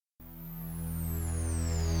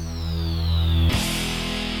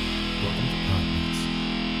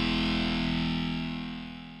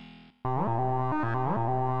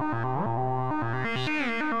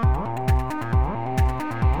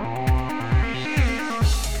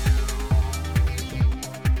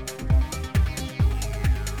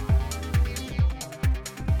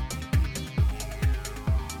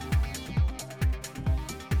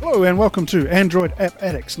Hello and welcome to Android App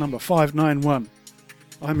Addicts number 591.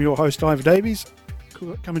 I'm your host Ivor Davies,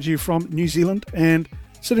 coming to you from New Zealand, and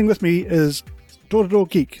sitting with me is door-to-door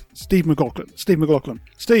geek Steve McLaughlin.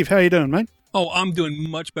 Steve, how you doing, mate? Oh, I'm doing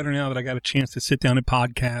much better now that I got a chance to sit down and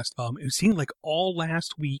podcast. It seemed like all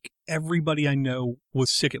last week, everybody I know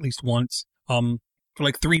was sick at least once. For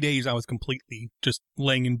like 3 days, I was completely just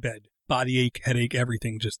laying in bed. Body ache, headache,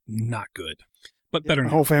 everything just not good. But better now.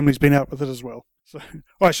 My whole family's been out with it as well. So,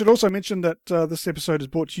 I should also mention that this episode is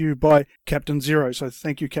brought to you by Captain Zero. So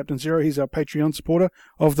thank you, Captain Zero. He's our Patreon supporter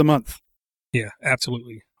of the month. Yeah,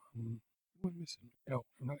 absolutely. What am I missing? Oh,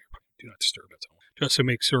 I'm not, do not disturb. That's all. Just to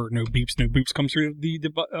make sure no beeps come through the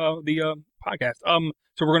podcast.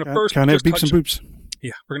 So we're going to first can't have beeps and boops.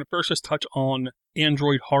 Yeah, we're going to first just touch on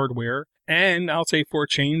Android hardware, and I'll say for a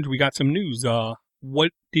change, we got some news.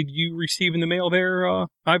 What did you receive in the mail there,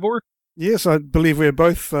 Ivor? Yes, I believe we're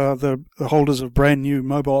both the holders of brand new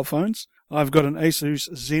mobile phones. I've got an Asus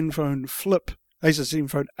Zenfone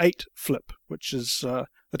 8 Flip, which is a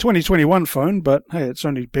 2021 phone, but hey, it's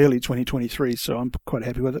only barely 2023, so I'm quite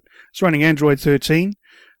happy with it. It's running Android 13.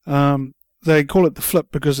 They call it the Flip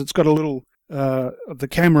because it's got a little the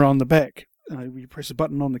camera on the back. You press a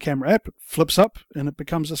button on the camera app, it flips up, and it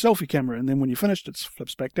becomes a selfie camera. And then when you're finished, it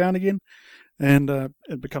flips back down again, and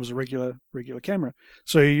it becomes a regular camera.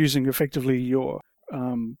 So you're using effectively your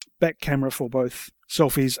back camera for both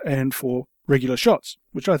selfies and for regular shots,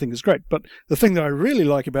 which I think is great. But the thing that I really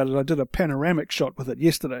like about it, I did a panoramic shot with it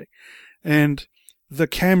yesterday, and the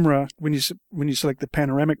camera, when you select the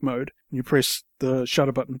panoramic mode and you press the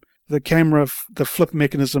shutter button, the camera, the flip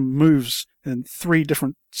mechanism moves in 3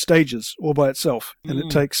 different stages all by itself, and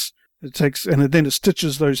then it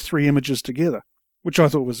stitches those 3 images together, which I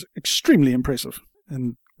thought was extremely impressive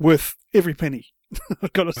and worth every penny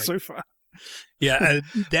I've got it so far. Yeah,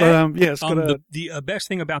 the best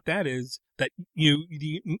thing about that is that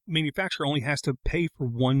the manufacturer only has to pay for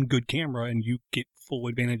 1 good camera, and you get full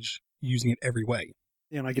advantage using it every way.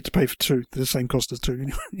 Yeah, and I get to pay for 2. They're the same cost as 2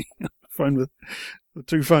 anyway. Phone with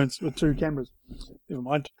 2 phones with 2 cameras. Never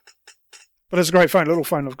mind. But it's a great phone, little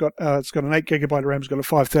phone. I've got it's got an 8 gigabyte RAM. It's got a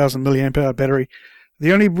 5,000 milliamp hour battery.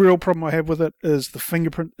 The only real problem I have with it is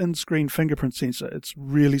the in-screen fingerprint sensor. It's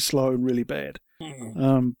really slow and really bad.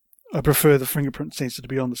 I prefer the fingerprint sensor to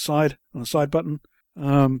be on the side button,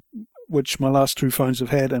 which my last 2 phones have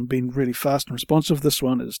had and been really fast and responsive. This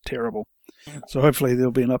one is terrible. So hopefully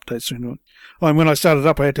there'll be an update soon. And when I started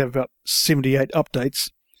up, I had to have about 78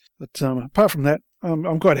 updates. But apart from that,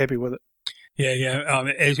 I'm quite happy with it. Yeah.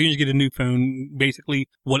 As soon as you get a new phone, basically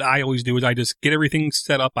what I always do is I just get everything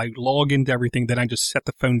set up. I log into everything, then I just set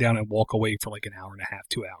the phone down and walk away for like an hour and a half,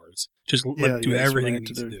 2 hours. Just do everything it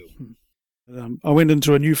needs to do. I went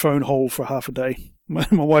into a new phone hole for half a day. My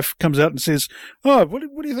wife comes out and says, "Oh, what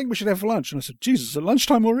do you think we should have for lunch?" And I said, "Jesus, at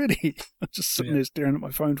lunchtime already." I'm just sitting there staring at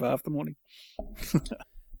my phone for half the morning.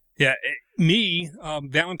 Yeah,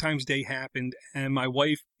 Valentine's Day happened, and my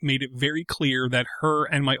wife made it very clear that her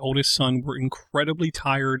and my oldest son were incredibly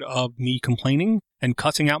tired of me complaining and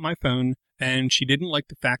cussing out my phone, and she didn't like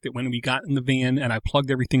the fact that when we got in the van and I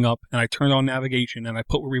plugged everything up and I turned on navigation and I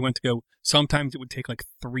put where we went to go, sometimes it would take like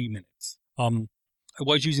 3 minutes. I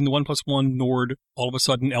was using the OnePlus 1 Nord. All of a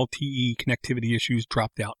sudden, LTE connectivity issues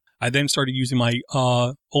dropped out. I then started using my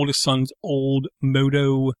oldest son's old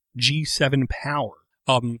Moto G7 Power.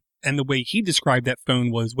 And the way he described that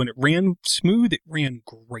phone was when it ran smooth, it ran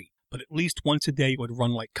great. But at least once a day, it would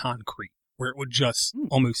run like concrete, where it would just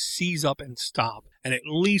almost seize up and stop. And at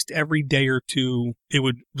least every day or 2, it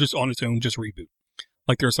would just on its own just reboot.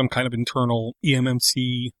 Like there was some kind of internal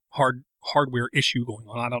eMMC hardware issue going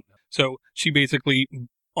on. I don't know. So she basically,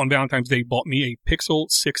 on Valentine's Day, bought me a Pixel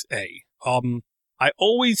 6a. I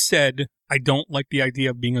always said I don't like the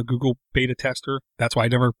idea of being a Google beta tester. That's why I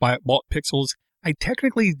never bought Pixels. I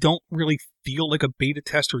technically don't really feel like a beta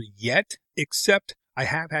tester yet, except I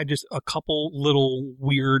have had just a couple little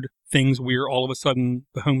weird things where all of a sudden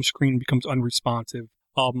the home screen becomes unresponsive.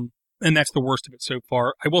 And that's the worst of it so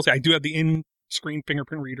far. I will say I do have the in-screen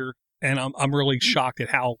fingerprint reader, and I'm really shocked at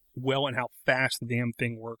how well and how fast the damn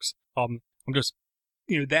thing works. I'm just,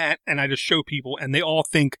 that, and I just show people, and they all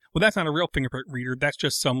think, well, that's not a real fingerprint reader. That's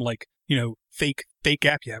just some fake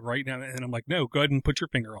app you have right now. And I'm like, no, go ahead and put your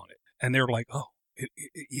finger on it. And they're like, oh,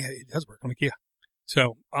 it does work. I'm like, yeah.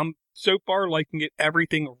 So I'm so far liking it.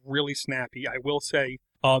 Everything really snappy. I will say,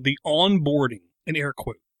 the onboarding, in air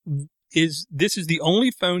quote, this is the only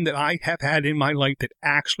phone that I have had in my life that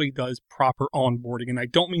actually does proper onboarding. And I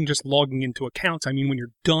don't mean just logging into accounts. I mean, when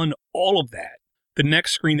you're done all of that, the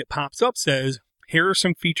next screen that pops up says, here are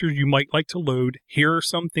some features you might like to load. Here are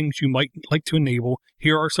some things you might like to enable.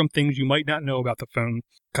 Here are some things you might not know about the phone,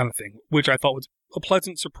 kind of thing, which I thought was a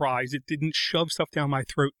pleasant surprise. It didn't shove stuff down my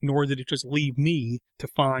throat, nor did it just leave me to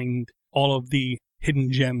find all of the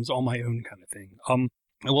hidden gems on my own, kind of thing.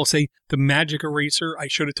 I will say the Magic Eraser, I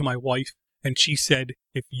showed it to my wife, and she said,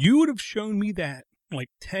 if you would have shown me that like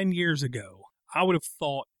 10 years ago, I would have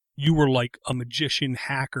thought you were like a magician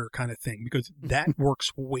hacker kind of thing, because that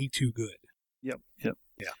works way too good. Yep. Yeah.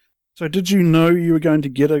 So did you know you were going to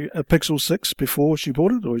get a Pixel 6 before she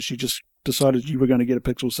bought it, or she just decided you were going to get a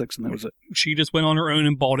Pixel 6 and that was it? She just went on her own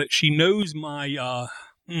and bought it. She knows my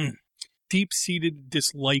deep-seated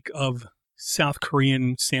dislike of South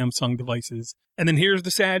Korean Samsung devices. And then here's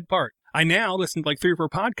the sad part. I now listen to like 3 or 4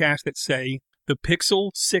 podcasts that say the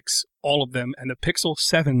Pixel 6, all of them, and the Pixel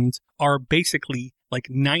 7s are basically like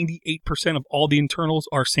 98% of all the internals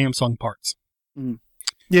are Samsung parts. Mm.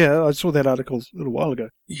 Yeah, I saw that article a little while ago.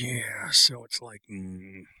 Yeah, so it's like...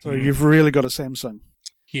 So you've really got a Samsung.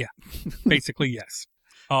 Yeah, basically, yes.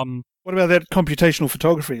 What about that computational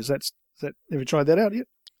photography? Have you tried that out yet?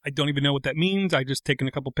 I don't even know what that means. I just taken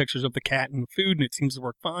a couple pictures of the cat and the food, and it seems to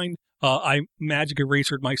work fine. I Magic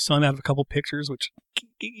Erasered my son out of a couple pictures, which,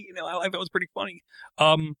 I thought was pretty funny.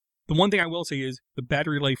 The one thing I will say is the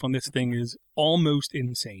battery life on this thing is almost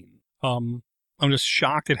insane. I'm just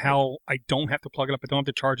shocked at how I don't have to plug it up. I don't have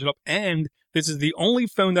to charge it up. And this is the only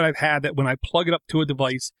phone that I've had that when I plug it up to a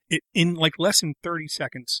device, it in like less than 30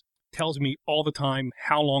 seconds tells me all the time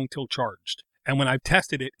how long till charged. And when I've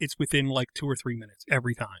tested it, it's within like 2 or 3 minutes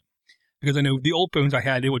every time. Because I know the old phones I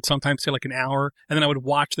had, it would sometimes say like an hour, and then I would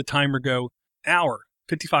watch the timer go, hour,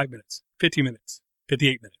 55 minutes, 50 minutes,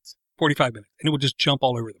 58 minutes, 45 minutes, and it would just jump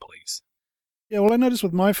all over the place. Yeah, well, I noticed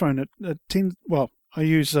with my phone, it tends, I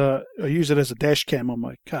use it as a dash cam on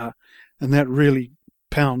my car, and that really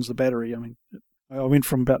pounds the battery. I mean, I went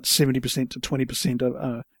from about 70% to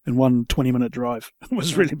 20% in one 20-minute drive. It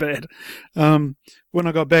was really bad. When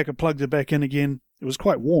I got back, I plugged it back in again. It was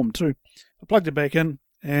quite warm too. I plugged it back in,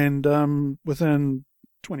 and within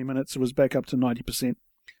 20 minutes, it was back up to 90%.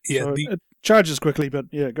 Yeah, so it charges quickly, but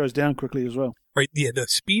yeah, it goes down quickly as well. Right. Yeah, the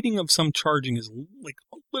speeding of some charging is like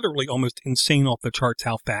literally almost insane off the charts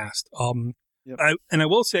how fast. Yep. I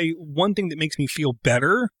will say one thing that makes me feel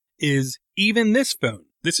better is even this phone.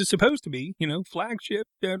 This is supposed to be, flagship,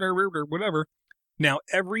 whatever. Now,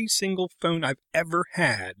 every single phone I've ever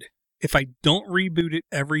had, if I don't reboot it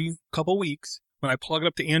every couple weeks, when I plug it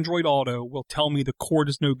up to Android Auto, will tell me the cord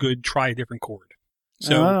is no good, try a different cord.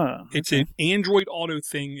 So it's an Android Auto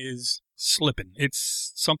thing is slipping.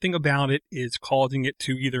 It's something about it is causing it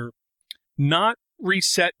to either not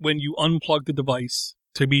reset when you unplug the device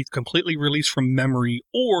to be completely released from memory,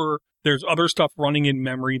 or there's other stuff running in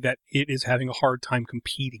memory that it is having a hard time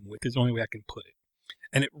competing with, is the only way I can put it.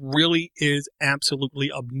 And it really is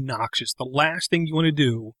absolutely obnoxious. The last thing you want to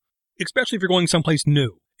do, especially if you're going someplace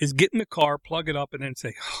new, is get in the car, plug it up, and then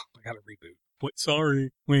say, oh, I got to reboot. What? Sorry,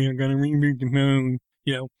 I got to reboot the phone.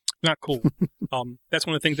 Not cool. That's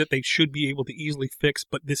one of the things that they should be able to easily fix,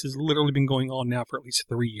 but this has literally been going on now for at least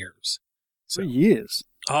 3 years. 3 years?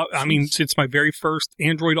 I mean, since my very first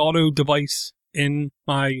Android Auto device in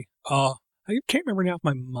my, I can't remember now if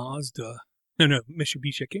my Mazda,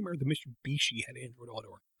 Mitsubishi. I can't remember the Mitsubishi had Android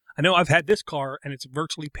Auto. I know I've had this car and it's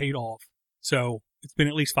virtually paid off. So it's been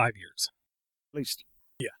at least 5 years. At least.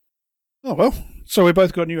 Yeah. Oh, well, so we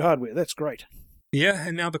both got new hardware. That's great. Yeah,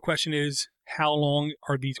 and now the question is, how long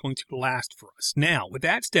are these going to last for us? Now, with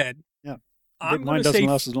that said, mine doesn't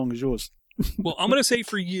last as long as yours. Well, I'm going to say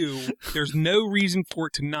for you, there's no reason for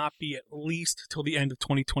it to not be at least till the end of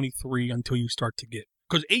 2023 until you start to get,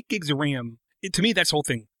 because 8 gigs of RAM, to me, that's the whole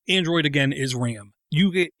thing. Android, again, is RAM.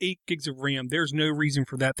 You get 8 gigs of RAM. There's no reason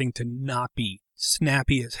for that thing to not be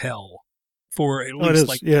snappy as hell for at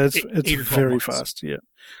least it's very months. Fast. Yeah,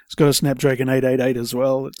 it's got a Snapdragon 888 as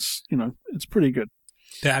well. It's it's pretty good.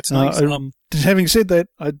 That's nice. Having said that,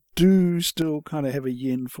 I do still kind of have a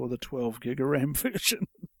yen for the 12 gig of RAM version.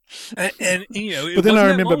 And it but then wasn't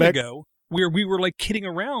I remember that long back ago where we were like kidding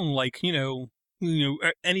around, like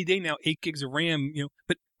any day now 8 gigs of RAM.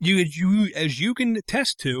 But as you can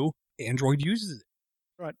attest to, Android uses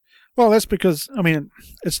it. Right. Well, that's because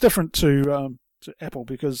it's different to Apple,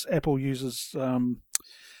 because Apple uses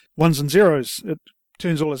ones and zeros. It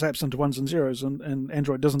turns all its apps into ones and zeros, and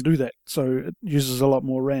Android doesn't do that. So it uses a lot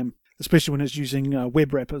more RAM, especially when it's using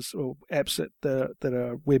web wrappers or apps that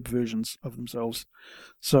are web versions of themselves.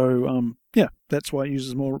 So, that's why it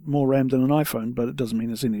uses more RAM than an iPhone, but it doesn't mean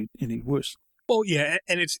it's any worse. Well, yeah,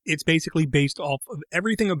 and it's basically based off of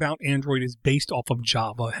everything about Android is based off of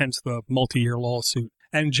Java, hence the multi-year lawsuit.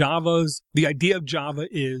 And the idea of Java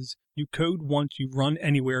is you code once, you run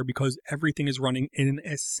anywhere because everything is running in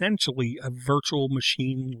essentially a virtual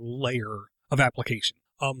machine layer of application.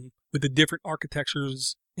 With the different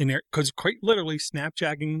architectures in there, because quite literally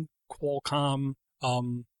Snapdragon, Qualcomm,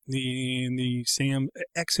 the SAM,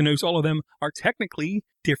 Exynos, all of them are technically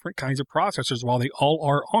different kinds of processors. While they all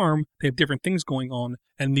are ARM, they have different things going on,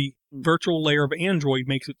 and the virtual layer of Android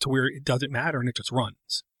makes it to where it doesn't matter and it just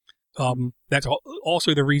runs. That's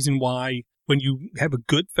also the reason why when you have a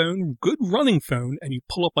good phone, good running phone, and you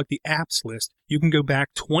pull up like the apps list, you can go back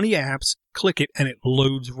 20 apps, click it, and it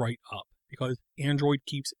loads right up because Android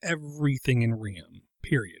keeps everything in RAM,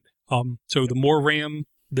 period. So the more RAM,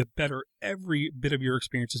 the better every bit of your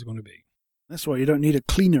experience is going to be. That's why you don't need a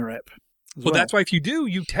cleaner app. Well, that's why if you do,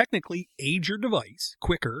 you technically age your device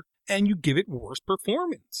quicker and you give it worse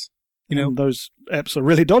performance. And those apps are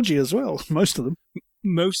really dodgy as well, most of them.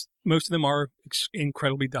 Most of them are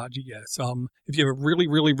incredibly dodgy, yes. If you have a really,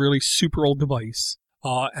 really, really super old device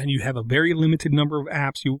and you have a very limited number of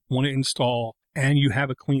apps you want to install and you have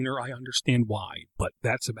a cleaner, I understand why, but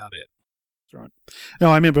that's about it. That's right.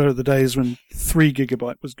 No, I remember the days when 3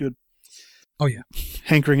 gigabyte was good. Oh, yeah.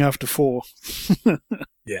 Hankering after 4.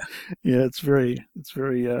 Yeah. Yeah, it's very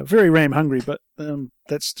RAM hungry, but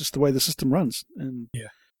that's just the way the system runs. And yeah.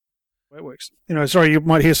 It works. Sorry, you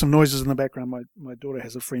might hear some noises in the background. My daughter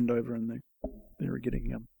has a friend over, and they're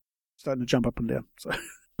getting starting to jump up and down.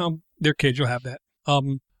 So, they're kids. You'll have that.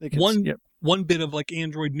 Kids, one bit of like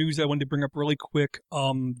Android news I wanted to bring up really quick.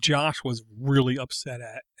 Josh was really upset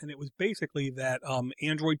at, and it was basically that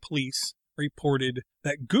Android police reported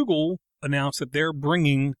that Google announced that they're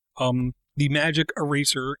bringing the Magic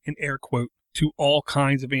Eraser in air quote to all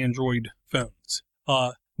kinds of Android phones.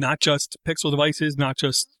 Not just Pixel devices, not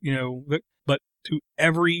just, but to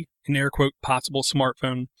every, in air quote, possible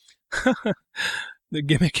smartphone. The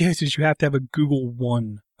gimmick is you have to have a Google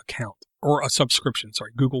One account or a subscription.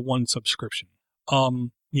 Sorry, Google One subscription.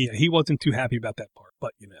 Yeah, he wasn't too happy about that part,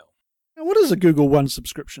 but Now, what is a Google One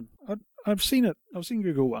subscription? I've seen it. I've seen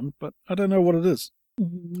Google One, but I don't know what it is.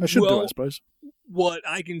 I should do, I suppose. What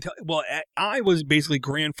I can tell, I was basically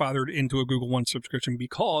grandfathered into a Google One subscription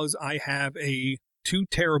because I have a 2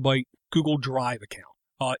 terabyte Google Drive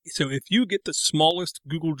account. So if you get the smallest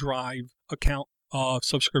Google Drive account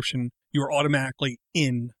subscription, you're automatically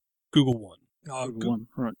in Google One. Google One,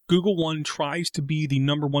 right. Google One tries to be the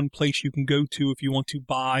number one place you can go to if you want to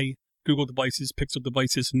buy Google devices, Pixel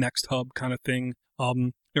devices, Next Hub kind of thing.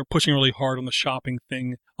 They're pushing really hard on the shopping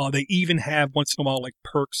thing. They even have once in a while like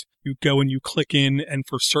perks. You go and you click in, and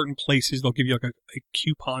for certain places they'll give you like a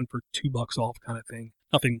coupon for $2 off kind of thing.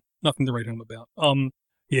 Nothing to write home about.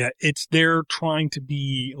 They're trying to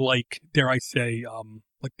be like, dare I say,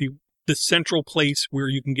 like the central place where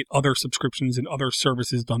you can get other subscriptions and other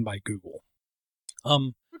services done by Google.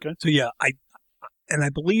 Okay. So yeah, I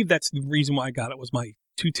believe that's the reason why I got it was my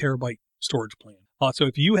 2 terabyte storage plan. So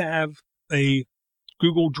if you have a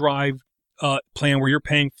Google Drive plan where you're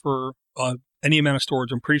paying for any amount of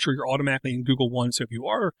storage, I'm pretty sure you're automatically in Google One. So if you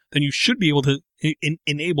are, then you should be able to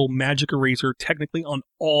enable Magic Eraser technically on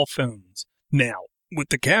all phones. Now, with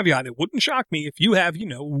the caveat, it wouldn't shock me if you have,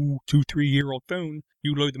 2-3-year-old phone,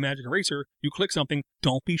 you load the Magic Eraser, you click something,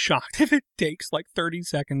 don't be shocked if it takes like 30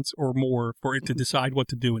 seconds or more for it to decide what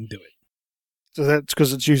to do and do it. So that's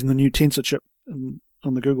because it's using the new Tensor chip on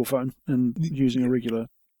the Google phone and using a regular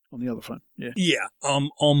on the other phone. Yeah. Yeah.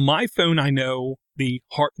 On my phone, I know the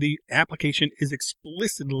application is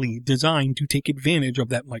explicitly designed to take advantage of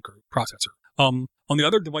that microprocessor. On the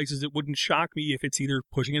other devices, it wouldn't shock me if it's either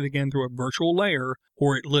pushing it again through a virtual layer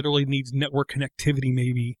or it literally needs network connectivity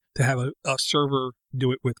maybe to have a server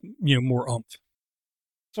do it with, more oomph.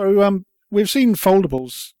 So we've seen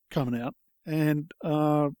foldables coming out, and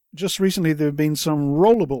just recently there have been some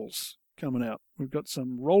rollables coming out. We've got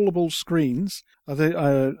some rollable screens.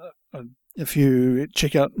 If you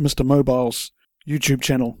check out Mr. Mobile's YouTube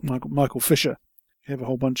channel, Michael Fisher, he have a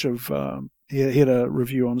whole bunch of he had a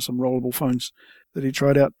review on some rollable phones that he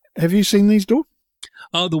tried out. Have you seen these, Dor?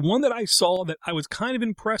 The one that I saw that I was kind of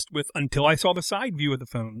impressed with until I saw the side view of the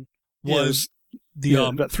phone was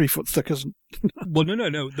about 3 foot thick, isn't it? Well,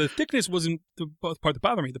 no. The thickness wasn't the part that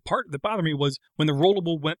bothered me. The part that bothered me was when the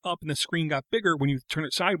rollable went up and the screen got bigger, when you turn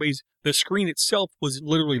it sideways, the screen itself was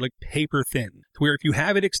literally like paper thin. To where if you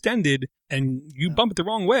have it extended and you bump it the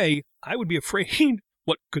wrong way, I would be afraid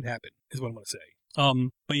what could happen, is what I'm going to say.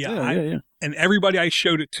 But yeah. And everybody I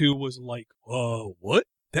showed it to was like, whoa, what?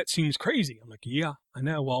 That seems crazy. I'm like, yeah, I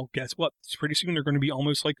know. Well, guess what? Pretty soon they're going to be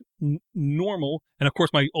almost like normal. And of course,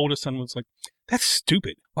 my oldest son was like, that's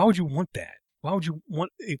stupid. Why would you want that? why would you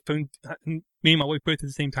want a phone? Me and my wife both at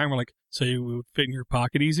the same time were like, so it would fit in your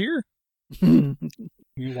pocket easier? I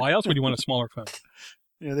mean, why else would you want a smaller phone?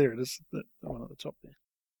 Yeah, there it is. That one at the top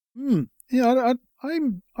there. Yeah,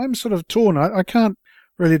 I'm sort of torn. I can't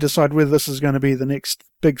really decide whether this is going to be the next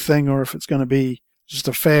big thing or if it's going to be just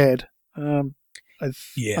a fad. I'm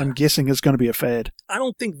guessing it's going to be a fad. I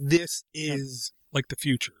don't think this is like the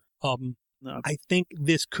future. No. I think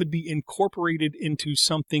this could be incorporated into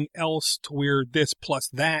something else to where this plus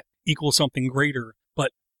that equals something greater.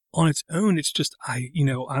 But on its own, it's just, I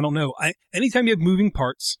don't know. Anytime you have moving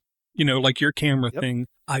parts, like your camera thing,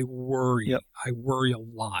 I worry. Yep. I worry a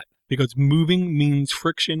lot because moving means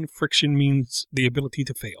friction. Friction means the ability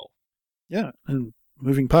to fail. Yeah. And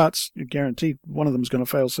moving parts, you're guaranteed one of them is going to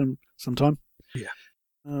fail sometime. Yeah.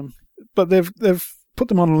 But they've put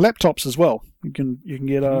them on laptops as well. You can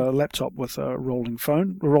get a laptop with a rolling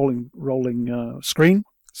screen.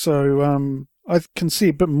 So I can see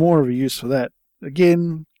a bit more of a use for that.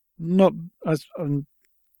 Again, I'm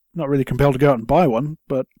not really compelled to go out and buy one,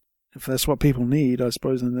 but if that's what people need, I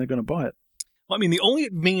suppose then they're going to buy it. Well, I mean, the only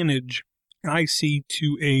advantage I see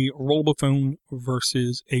to a rollable phone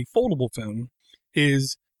versus a foldable phone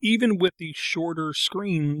is even with the shorter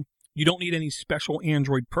screen, you don't need any special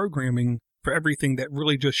Android programming for everything that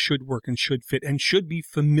really just should work and should fit and should be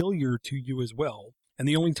familiar to you as well. And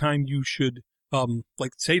the only time you should,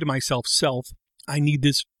 say to myself, I need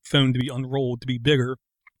this phone to be unrolled, to be bigger,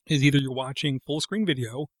 is either you're watching full screen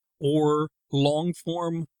video or long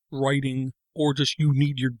form writing, or just you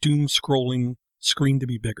need your doom scrolling screen to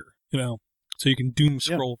be bigger, so you can doom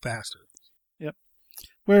scroll faster. Yep.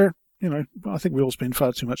 Where, I think we all spend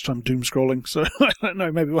far too much time doom scrolling, so I don't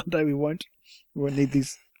know, maybe one day we won't need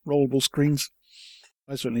these rollable screens.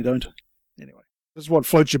 I certainly don't. Anyway, this is what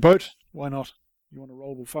floats your boat. Why not? You want a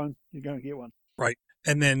rollable phone, you're going to get one. Right.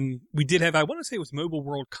 And then we did have, I want to say it was Mobile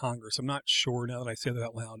World Congress. I'm not sure now that I say that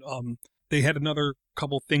out loud. They had another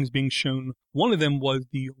couple things being shown. One of them was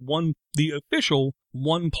the official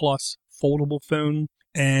OnePlus foldable phone.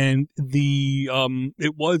 And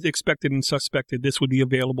it was expected and suspected this would be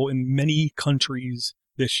available in many countries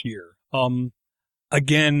this year.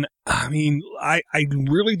 Again, I mean, I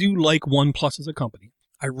really do like OnePlus as a company.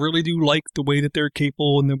 I really do like the way that they're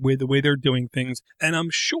capable and the way they're doing things. And I'm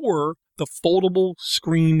sure the foldable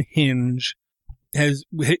screen hinge has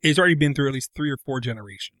already been through at least 3 or 4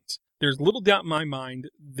 generations. There's little doubt in my mind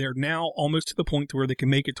they're now almost to the point to where they can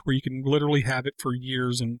make it to where you can literally have it for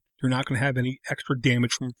years and you're not going to have any extra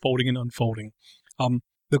damage from folding and unfolding.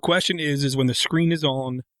 The question is when the screen is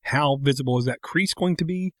on, how visible is that crease going to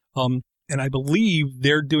be? And I believe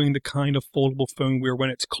they're doing the kind of foldable phone where when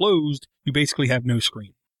it's closed, you basically have no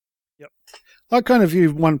screen. Yep. I kind of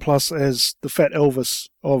view OnePlus as the fat Elvis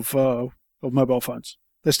of mobile phones.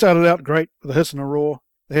 They started out great with a hiss and a roar.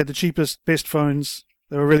 They had the cheapest, best phones.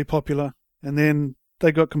 They were really popular. And then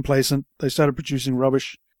they got complacent. They started producing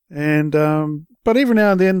rubbish. And but every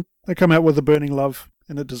now and then they come out with a burning love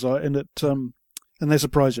and and they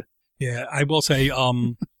surprise you. Yeah, I will say,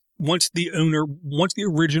 once the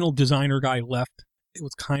original designer guy left, it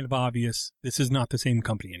was kind of obvious this is not the same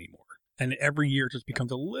company anymore. And every year it just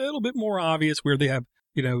becomes a little bit more obvious where they have,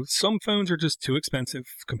 some phones are just too expensive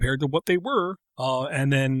compared to what they were.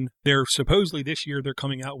 And then they're supposedly this year they're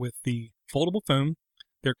coming out with the foldable phone.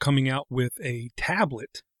 They're coming out with a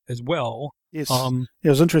tablet as well. Yes. I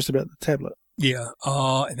was interested about the tablet. Yeah.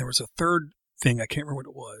 And there was a third thing. I can't remember what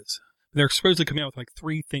it was. They're supposedly coming out with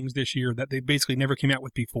 3 things this year that they basically never came out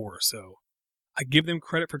with before. So I give them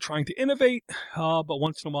credit for trying to innovate. But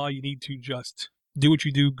once in a while, you need to just do what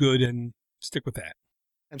you do good and stick with that.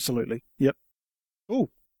 Absolutely. Yep. Oh,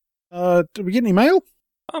 did we get any mail?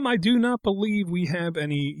 I do not believe we have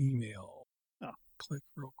any email. Oh. Click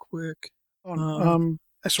real quick.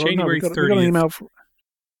 That's right. January 30th. We got an email.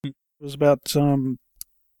 It was about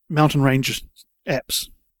mountain range apps.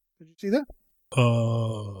 Did you see that?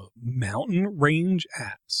 Mountain range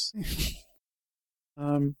apps.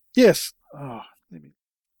 Yes. I think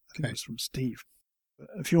it was from Steve.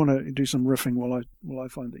 If you want to do some riffing while I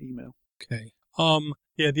find the email. Okay.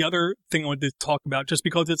 Yeah, the other thing I wanted to talk about, just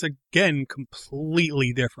because it's again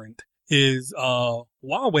completely different, is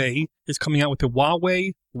Huawei is coming out with the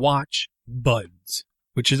Huawei Watch Buds,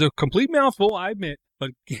 which is a complete mouthful, I admit,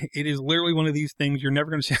 but it is literally one of these things you're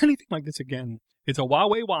never going to see anything like this again. It's a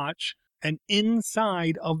Huawei watch, and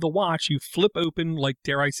inside of the watch, you flip open, like,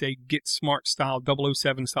 dare I say, Get Smart style,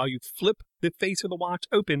 007 style. You flip the face of the watch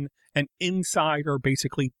open, and inside are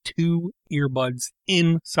basically 2 earbuds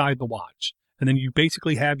inside the watch. And then you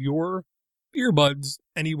basically have your earbuds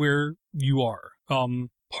anywhere you are.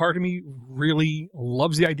 Part of me really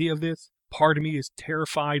loves the idea of this. part of me is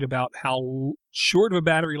terrified about how short of a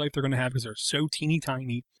battery life they're going to have because they're so teeny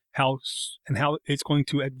tiny, how it's going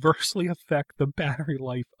to adversely affect the battery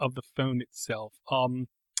life of the phone itself.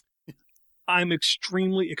 I'm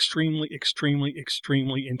extremely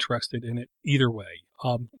interested in it either way,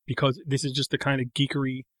 because this is just the kind of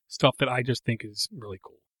geekery stuff that I just think is really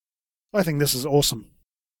cool. I think this is awesome.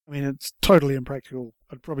 I mean, it's totally impractical.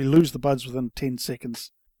 I'd probably lose the buds within 10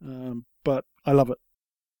 seconds, but I love it.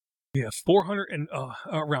 Yeah,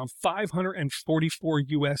 around $544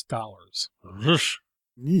 US.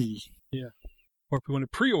 Yeah. Or if we want to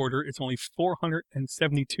pre-order, it's only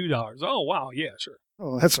 $472. Oh, wow. Yeah, sure.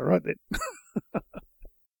 Oh, that's all right then.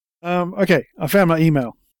 Okay, I found my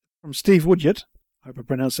email from Steve Woodyard. I hope I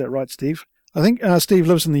pronounced that right, Steve. I think Steve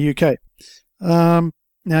lives in the UK.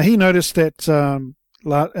 Now, he noticed that our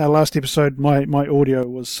last episode, my audio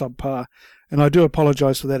was subpar, and I do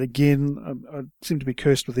apologise for that again. I seem to be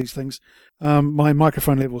cursed with these things. My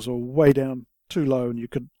microphone levels are way down, too low, and you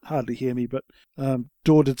could hardly hear me, but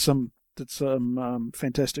Daw did some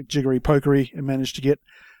fantastic jiggery pokery and managed to get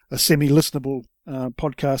a semi-listenable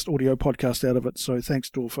audio podcast out of it. So thanks,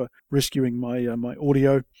 Daw, for rescuing my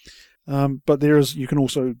audio. But you can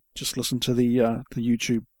also just listen to the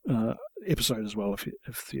YouTube episode as well if you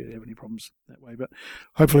have any problems that way. But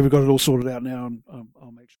hopefully we've got it all sorted out now, and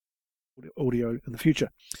I'll make sure audio in the future.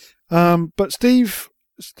 But Steve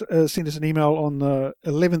sent us an email on the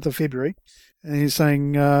 11th of February, and he's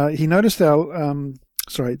saying he noticed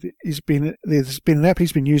there's been an app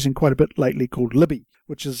he's been using quite a bit lately called Libby,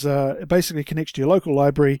 which is it basically connects to your local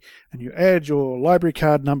library, and you add your library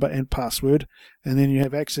card number and password, and then you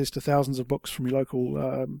have access to thousands of books from your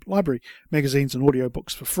local library, magazines and audio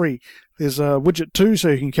books for free. There's a widget too, so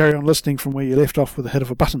you can carry on listening from where you left off with a hit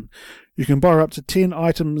of a button. You can borrow up to 10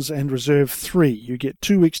 items and reserve 3. You get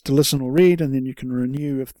 2 weeks to listen or read, and then you can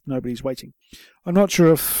renew if nobody's waiting. I'm not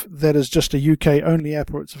sure if that is just a UK-only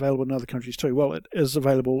app or it's available in other countries too. Well, it is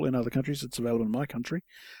available in other countries. It's available in my country.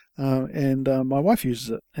 And my wife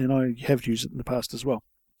uses it, and I have used it in the past as well.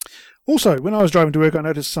 Also, when I was driving to work, I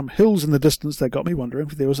noticed some hills in the distance that got me wondering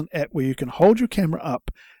if there was an app where you can hold your camera up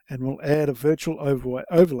and will add a virtual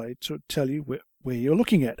overlay to tell you where you're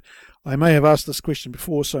looking at. I may have asked this question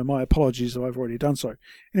before, so my apologies if I've already done so.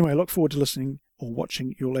 Anyway, I look forward to listening or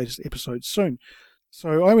watching your latest episodes soon.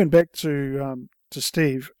 So I went back to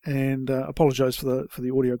Steve and apologise for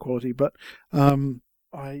the audio quality, but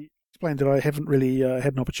I explained that I haven't really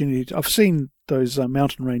had an opportunity. I've seen those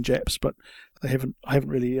mountain range apps, but I haven't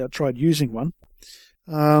really tried using one.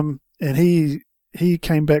 And he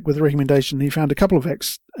came back with a recommendation. He found a couple of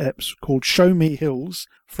apps called Show Me Hills,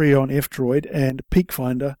 free on F-Droid, and Peak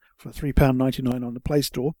Finder for £3.99 on the Play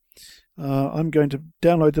Store. I'm going to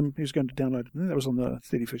download them. He was going to download them. That was on the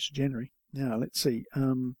 31st of January. Now, let's see.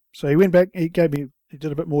 So he went back. He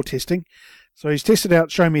did a bit more testing. So he's tested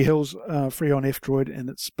out Show Me Hills free on F-Droid, and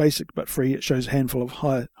it's basic but free. It shows a handful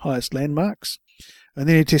of highest landmarks. And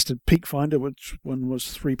then he tested Peak Finder, which one was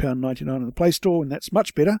 £3.99 on the Play Store, and that's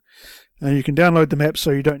much better. And you can download the map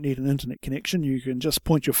so you don't need an internet connection. You can just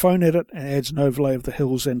point your phone at it, and it adds an overlay of the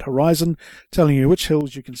hills and horizon, telling you which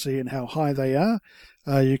hills you can see and how high they are.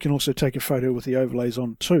 You can also take a photo with the overlays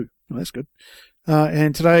on too. Well, that's good.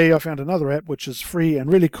 And today I found another app which is free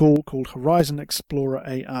and really cool called Horizon Explorer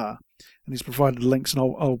AR. And he's provided links, and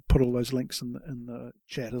I'll put all those links in the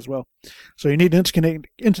chat as well. So you need an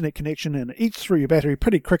internet connection, and it eats through your battery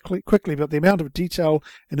pretty quickly, but the amount of detail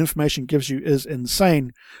and information it gives you is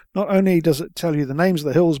insane. Not only does it tell you the names of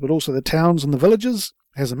the hills, but also the towns and the villages.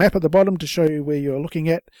 It has a map at the bottom to show you where you're looking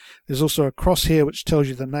at. There's also a crosshair which tells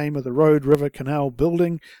you the name of the road, river, canal,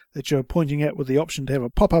 building that you're pointing at, with the option to have a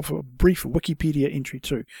pop-up for a brief Wikipedia entry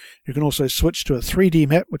too. You can also switch to a 3D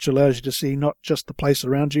map, which allows you to see not just the place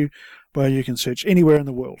around you, but you can search anywhere in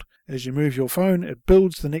the world. As you move your phone, it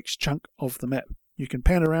builds the next chunk of the map. You can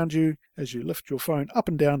pan around you as you lift your phone up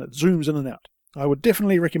and down. It zooms in and out. I would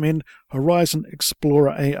definitely recommend Horizon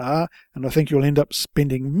Explorer AR, and I think you'll end up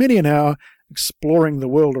spending many an hour exploring the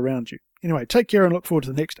world around you. Anyway, take care and look forward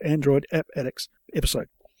to the next Android App Addicts episode.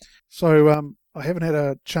 So I haven't had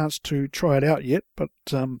a chance to try it out yet, but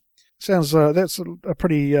sounds that's a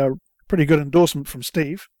pretty good endorsement from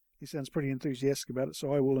Steve. He sounds pretty enthusiastic about it,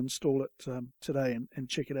 so I will install it today and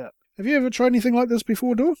check it out. Have you ever tried anything like this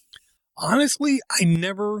before, Daw? Honestly, I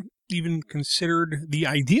never even considered the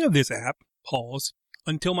idea of this app, pause,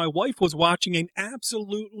 until my wife was watching an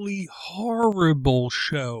absolutely horrible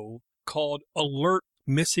show called Alert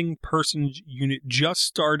Missing Persons Unit. Just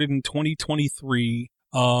started in 2023.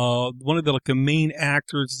 One of the main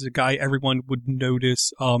actors is a guy everyone would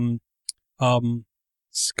notice,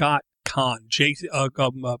 Scott Khan.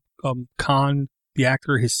 Khan, the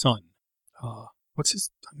actor, his son. What's his?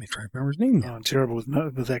 Let me try to remember his name now. Oh, I'm terrible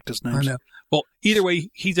with actors' names. I know. Well, either way,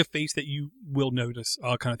 he's a face that you will notice,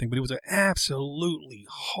 kind of thing. But it was an absolutely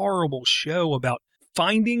horrible show about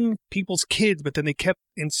finding people's kids, but then they kept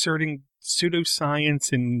inserting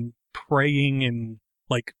pseudoscience and praying and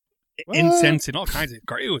like incense and all kinds of it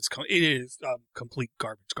is complete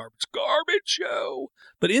garbage show.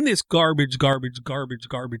 But in this garbage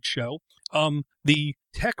show, the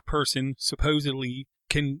tech person supposedly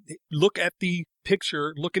can look at the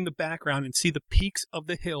picture, look in the background, and see the peaks of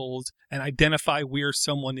the hills and identify where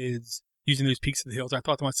someone is using those peaks of the hills. I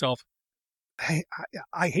thought to myself, hey,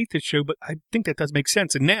 I hate this show, but I think that does make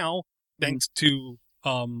sense. And now, thanks to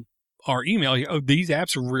our email, these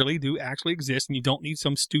apps really do actually exist, and you don't need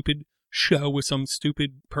some stupid show with some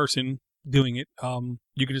stupid person doing it.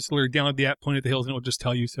 You can just literally download the app, point at the hills, and it'll just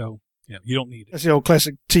tell you. So you don't need it. That's the old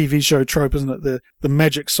classic TV show trope, isn't it? The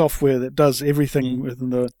magic software that does everything within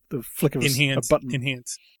the flick of a button.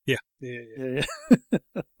 Enhance. Yeah. Yeah.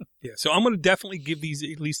 So I'm going to definitely give these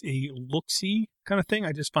at least a look-see kind of thing.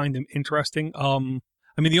 I just find them interesting.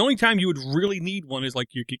 I mean, the only time you would really need one is like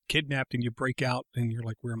you get kidnapped and you break out and you're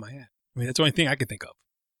like, where am I at? I mean, that's the only thing I can think of.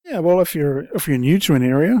 Yeah, well, if you're new to an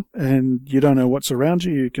area and you don't know what's around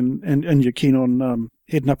you, you can and you're keen on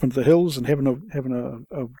heading up into the hills and having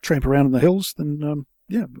a tramp around in the hills, then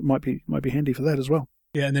it might be handy for that as well.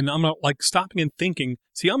 Yeah, and then I'm not like stopping and thinking.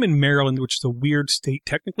 See, I'm in Maryland, which is a weird state.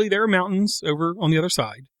 Technically, there are mountains over on the other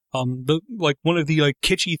side. One of the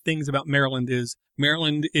kitschy things about Maryland is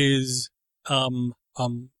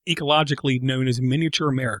ecologically known as miniature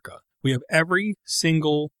America. We have every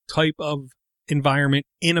single type of environment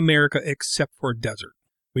in America except for a desert.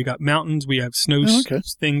 We got mountains, we have snow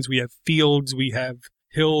things, we have fields, we have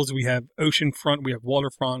hills, we have ocean front, we have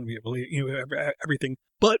waterfront, we have everything.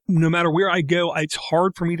 But no matter where I go, it's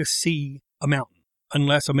hard for me to see a mountain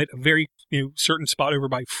unless I'm at a very certain spot over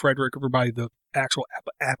by Frederick, over by the actual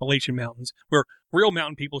Appalachian Mountains, where real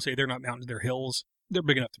mountain people say they're not mountains, they're hills. They're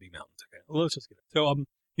big enough to be mountains. Okay, well, let's just get it. So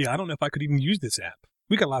I don't know if I could even use this app.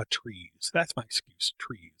 We got a lot of trees. That's my excuse,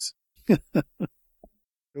 trees.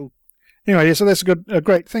 Cool. Anyway, so that's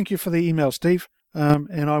great. Thank you for the email, Steve.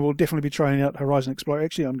 And I will definitely be trying out Horizon Explorer.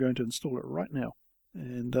 Actually, I'm going to install it right now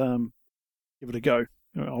and give it a go.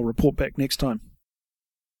 I'll report back next time.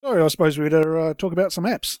 So I suppose we better talk about some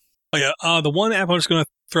apps. Oh yeah, the one app I'm just going to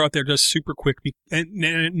throw out there just super quick. And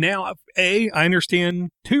now, I understand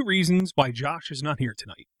two reasons why Josh is not here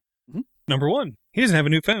tonight. Mm-hmm. Number one, he doesn't have a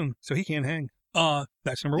new phone, so he can't hang.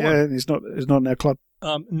 That's number one. Yeah, he's not in our club.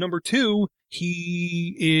 Number two,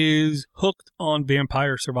 he is hooked on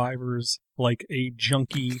Vampire Survivors like a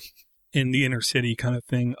junkie in the inner city kind of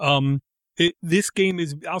thing. This game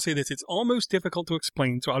is, I'll say this, it's almost difficult to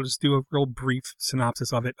explain, so I'll just do a real brief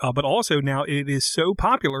synopsis of it. But also now it is so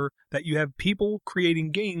popular that you have people creating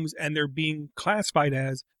games and they're being classified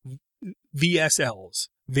as VSLs,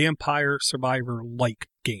 Vampire Survivor-like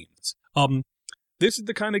games. This is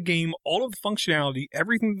the kind of game, all of the functionality,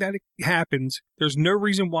 everything that happens, there's no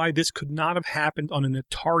reason why this could not have happened on an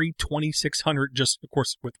Atari 2600, just, of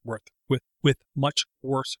course, with much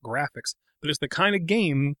worse graphics. But it's the kind of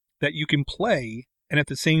game that you can play, and at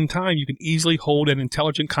the same time, you can easily hold an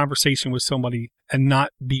intelligent conversation with somebody and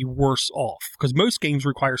not be worse off. Because most games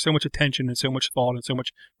require so much attention and so much thought and so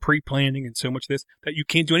much pre-planning and so much this, that you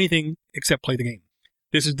can't do anything except play the game.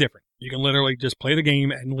 This is different. You can literally just play the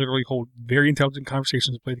game and literally hold very intelligent conversations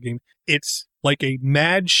and play the game. It's like a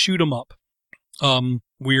mad shoot 'em up,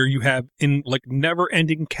 where you have in like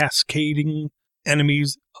never-ending cascading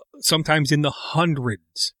enemies, sometimes in the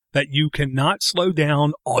hundreds, that you cannot slow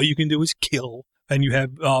down. All you can do is kill. And you have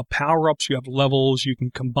power-ups, you have levels, you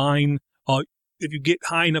can combine. If you get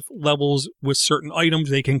high enough levels with certain items,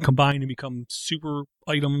 they can combine and become super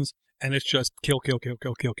items. And it's just kill.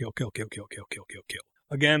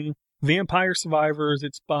 Again, Vampire Survivors,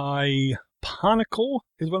 it's by Poncle,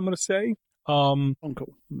 is what I'm going to say.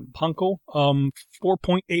 Poncle.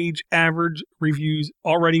 4.8 average reviews,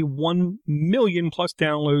 already 1 million plus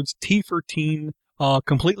downloads, T for teen,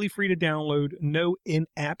 completely free to download, no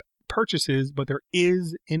in-app purchases, but there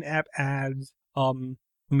is in-app ads. Let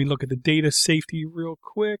me look at the data safety real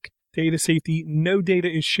quick. Data safety, no data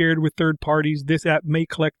is shared with third parties. This app may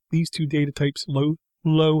collect these two data types,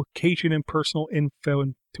 location and personal info,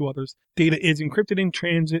 and to others. Data is encrypted in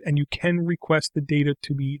transit, and you can request the data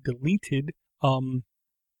to be deleted.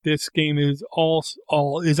 This game is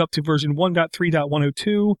is up to version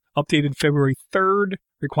 1.3.102, updated February 3rd,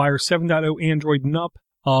 requires 7.0 Android and up.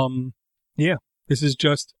 This is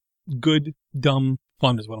just good, dumb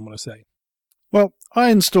fun is what I'm going to say. Well, I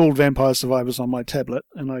installed Vampire Survivors on my tablet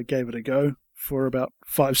and I gave it a go for about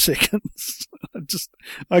 5 seconds.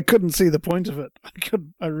 I couldn't see the point of it.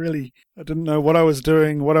 I didn't know what I was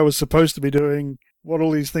doing, what I was supposed to be doing, what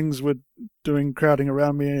all these things were doing crowding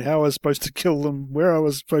around me, how I was supposed to kill them, where I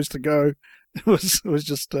was supposed to go. It was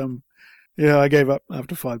just, I gave up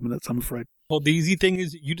after 5 minutes, I'm afraid. Well, the easy thing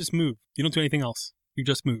is you just move. You don't do anything else. You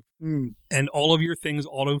just move. And all of your things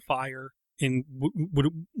auto-fire in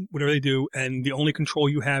whatever they do, and the only control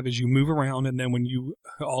you have is you move around, and then when you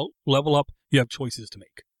all level up, you have choices to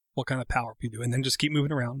make. What kind of power-up you do, and then just keep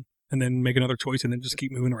moving around, and then make another choice, and then just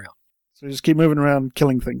keep moving around. So you just keep moving around,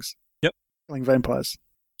 killing things. Yep. Killing vampires.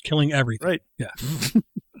 Killing everything. Right. Yeah.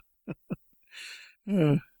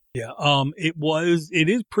 Yeah. It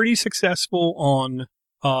is pretty successful on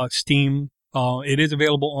Steam. It is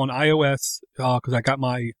available on iOS because I got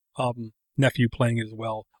my nephew playing it as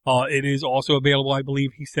well. It is also available, I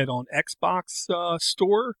believe he said, on Xbox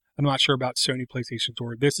Store. I'm not sure about Sony PlayStation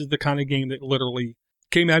Store. This is the kind of game that literally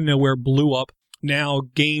came out of nowhere, blew up. Now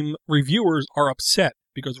game reviewers are upset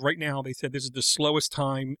because right now they said this is the slowest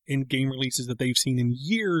time in game releases that they've seen in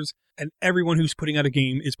years, and everyone who's putting out a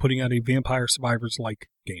game is putting out a Vampire Survivors-like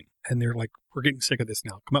game. And they're like, we're getting sick of this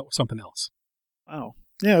now. Come out with something else. Wow.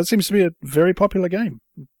 Yeah, it seems to be a very popular game.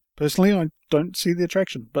 Personally, I don't see the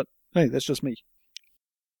attraction, but hey, that's just me.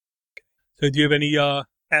 So do you have any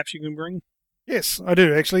apps you can bring? Yes, I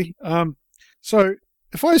do, actually. So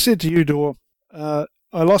if I said to you, Dor, I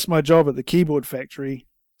lost my job at the keyboard factory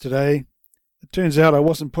today, it turns out I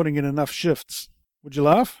wasn't putting in enough shifts, would you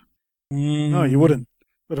laugh? No, you wouldn't.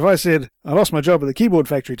 But if I said, I lost my job at the keyboard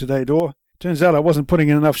factory today, Dor, it turns out I wasn't putting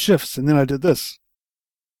in enough shifts, and then I did this.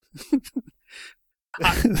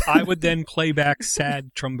 I would then play back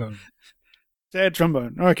sad trombone. Sad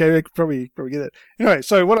trombone. Okay, I could probably get it. Anyway,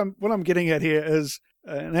 so what I'm getting at here is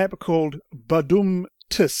an app called Badum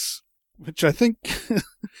Tis, which I think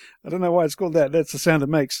I don't know why it's called that. That's the sound it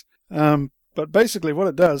makes. But basically, what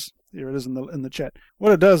it does, here it is in the chat.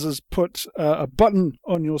 What it does is put a button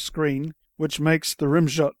on your screen which makes the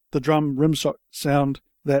drum rimshot sound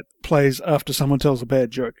that plays after someone tells a bad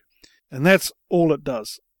joke, and that's all it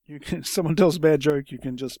does. Someone tells a bad joke, you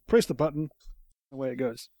can just press the button, away it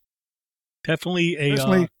goes. Definitely a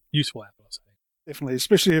useful app, I'll say. Definitely,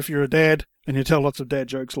 especially if you're a dad and you tell lots of dad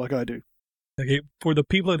jokes like I do. Okay, for the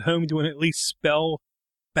people at home, do you want to at least spell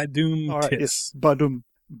Badum All right, Tis? yes, Badum.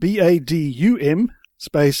 Badum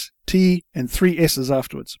space T and 3 S's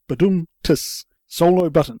afterwards. Badum Tis. Solo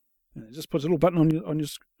button. And it just puts a little button on your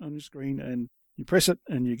screen and you press it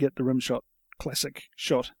and you get the rimshot classic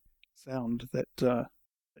shot sound that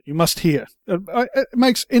you must hear. It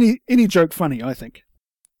makes any joke funny, I think.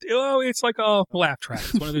 Oh, it's like a laugh track.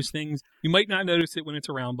 It's one of those things. You might not notice it when it's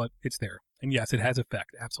around, but it's there. And yes, it has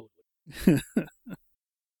effect. Absolutely.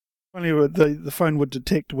 Funny, the phone would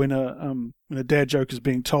detect when a dad joke is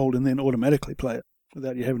being told and then automatically play it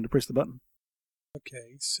without you having to press the button.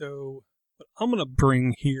 Okay, so what I'm going to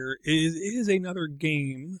bring here is another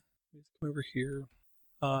game. Let's come over here.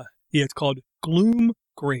 It's called Gloom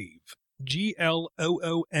Grave. GLOOMGRAVE.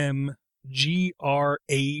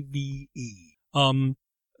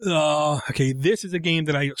 Okay, this is a game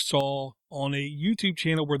that I saw on a YouTube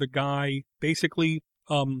channel where the guy basically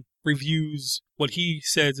reviews what he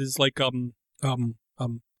says is like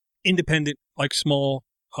independent, like small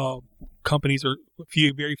companies or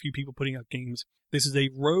very few people putting out games. This is a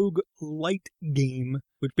roguelite game,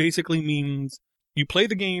 which basically means you play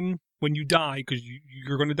the game when you die, because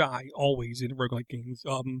you're going to die always in roguelite games.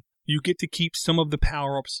 You get to keep some of the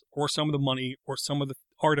power-ups or some of the money or some of the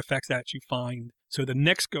artifacts that you find. So the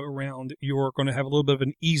next go around, you're going to have a little bit of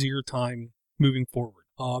an easier time moving forward.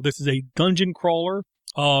 This is a dungeon crawler.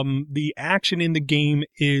 The action in the game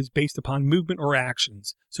is based upon movement or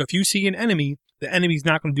actions. So if you see an enemy, the enemy's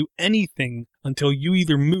not going to do anything until you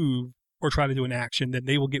either move or try to do an action. Then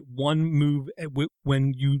they will get one move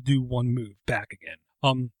when you do one move back again.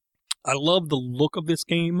 I love the look of this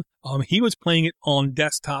game. He was playing it on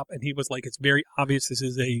desktop and he was like, it's very obvious this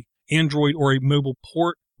is a Android or a mobile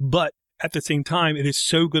port, but at the same time, it is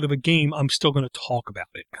so good of a game, I'm still going to talk about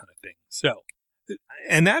it, kind of thing. So,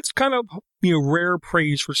 and that's kind of rare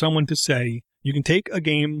praise for someone to say. You can take a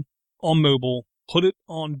game on mobile, put it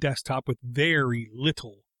on desktop with very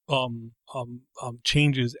little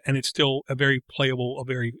changes, and it's still a very playable, a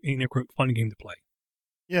very fun game to play.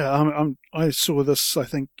 Yeah, I saw this, I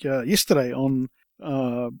think, yesterday on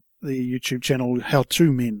the YouTube channel How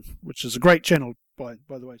To Men, which is a great channel, by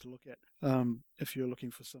the way, to look at if you're looking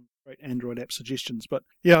for some great Android app suggestions. But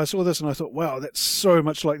yeah, I saw this and I thought, wow, that's so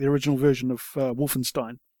much like the original version of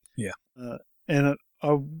Wolfenstein. Yeah. And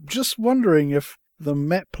I'm just wondering if the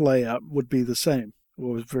map layout would be the same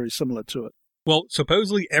or very similar to it. Well,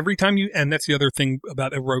 supposedly every time and that's the other thing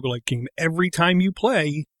about a roguelike game, every time you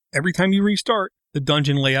restart, the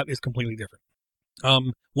dungeon layout is completely different.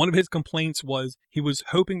 One of his complaints was he was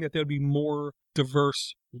hoping that there'd be more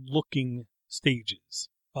diverse looking stages.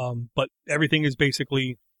 But everything is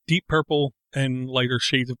basically deep purple and lighter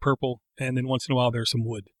shades of purple, and then once in a while there's some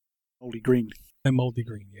wood. Moldy green. And moldy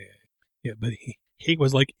green, yeah. Yeah, but he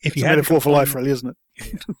was like, if It's a metaphor for life, really, isn't it?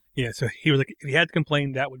 Yeah, so he was like, if he had to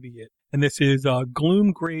complain, that would be it. And this is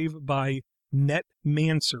Gloomgrave by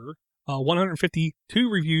Netmancer. 152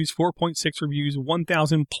 reviews, 4.6 reviews,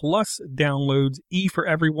 1,000 plus downloads, E for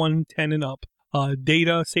everyone, 10 and up.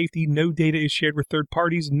 Data safety, no data is shared with third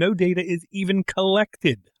parties. No data is even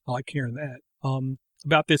collected. I like hearing that.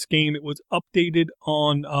 About this game, it was updated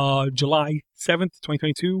on July 7th,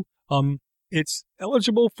 2022. It's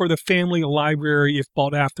eligible for the family library if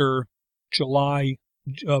bought after July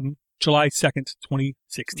 2nd,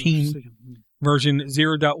 2016. Version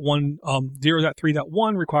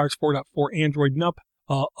 0.3.1 requires 4.4 Android and up.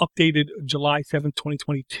 Updated July 7th,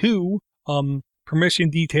 2022. Permission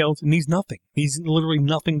details needs nothing. Needs literally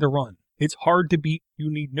nothing to run. It's hard to beat.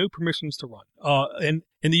 You need no permissions to run. And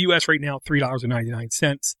in the US right now,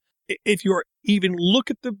 $3.99. If you even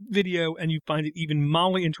look at the video and you find it even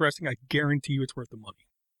mildly interesting, I guarantee you it's worth the money.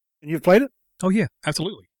 And you've played it? Oh, yeah,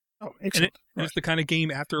 absolutely. Oh, excellent. And it's the kind of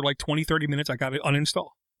game after like 20, 30 minutes, I got to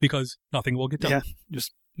uninstall because nothing will get done. Yeah,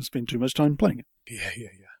 just spend too much time playing it. Yeah.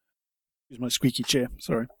 Use my squeaky chair.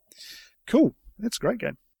 Sorry. Cool. That's a great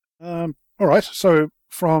game. All right. So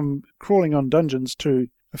from crawling on dungeons to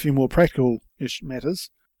a few more practical-ish matters.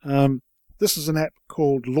 This is an app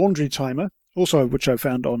called Laundry Timer, also which I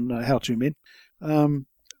found on How To Men.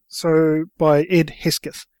 So by Ed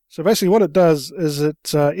Hesketh. So basically what it does is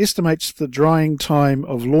it estimates the drying time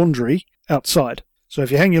of laundry outside. So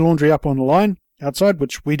if you hang your laundry up on the line outside,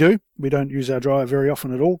 which we do, we don't use our dryer very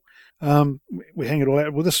often at all. We hang it all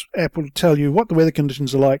out. Well, this app will tell you what the weather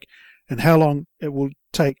conditions are like and how long it will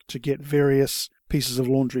take to get various pieces of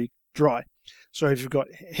laundry dry. So if you've got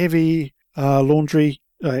heavy laundry,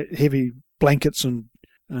 heavy blankets and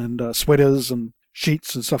sweaters and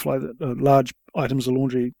sheets and stuff like that, large items of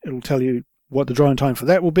laundry, it'll tell you what the drying time for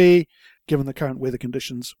that will be, given the current weather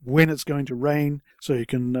conditions, when it's going to rain, so you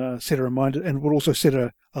can set a reminder, and we'll also set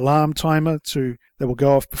a alarm timer that will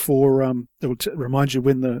go off before that will remind you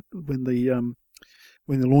when the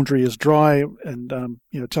laundry is dry, and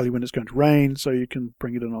tell you when it's going to rain, so you can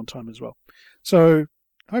bring it in on time as well. So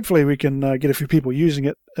hopefully we can get a few people using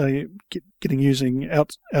it, using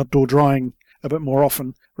outdoor drying a bit more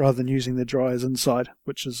often rather than using their dryers inside,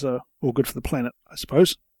 which is all good for the planet, I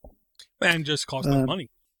suppose. And just cost no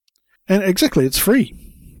money. And exactly, it's free.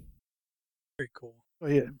 Very cool. Oh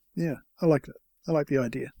yeah, I like that. I like the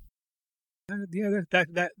idea.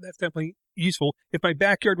 That's definitely useful. If my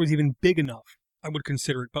backyard was even big enough, I would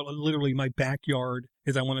consider it. But literally, my backyard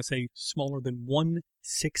is, I want to say, smaller than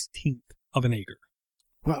 1/16 of an acre.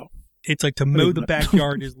 Wow. It's like to mow the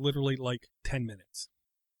backyard is literally like 10 minutes.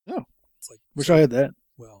 Oh, it's like, wish I had that.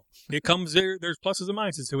 Well, it comes there. There's pluses and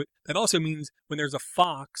minuses to it. That also means when there's a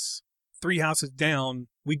fox 3 houses down,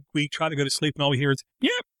 we try to go to sleep and all we hear is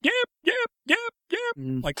yep,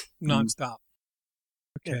 like nonstop.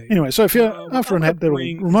 Okay. Anyway, so if you're after an app, that will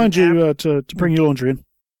remind you to bring your laundry in.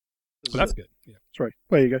 Well, that's good. Yeah. Sorry.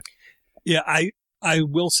 There you go. Yeah, I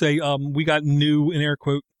will say we got new, in air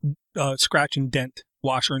quote, scratch and dent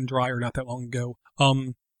washer and dryer not that long ago.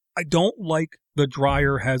 I don't like the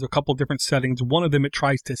dryer has a couple different settings. One of them, it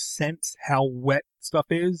tries to sense how wet stuff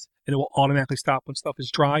is, and it will automatically stop when stuff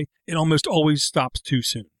is dry. It almost always stops too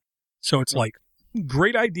soon. So it's like,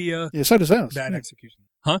 great idea. Yeah, so does ours. Bad execution.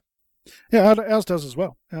 Huh? Yeah, ours does as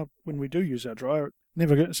well. When we do use our dryer,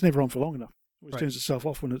 it's never on for long enough. It turns itself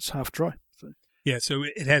off when it's half dry. So. Yeah, so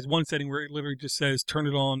it has one setting where it literally just says turn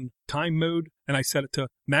it on time mode, and I set it to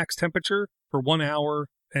max temperature for 1 hour,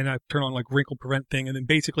 and I turn on like wrinkle prevent thing, and then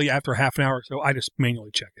basically after half an hour or so, I just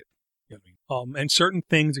manually check it. You know what I mean? And certain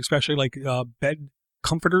things, especially like bed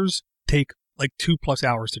comforters, take like 2+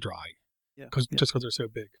 hours to dry. Just because they're so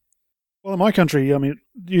big. Well, in my country, I mean,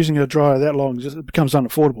 using a dryer that long it becomes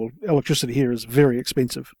unaffordable. Electricity here is very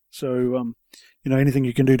expensive, so anything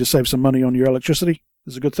you can do to save some money on your electricity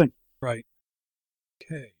is a good thing. Right.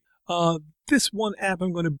 Okay. This one app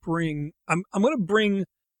I'm going to bring, I'm going to bring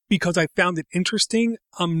because I found it interesting.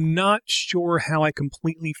 I'm not sure how I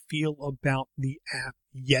completely feel about the app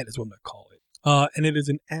yet, is what I'm going to call it. And it is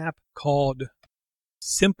an app called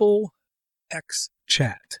Simple X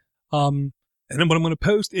Chat. And then what I'm going to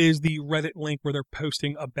post is the Reddit link where they're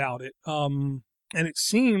posting about it. And it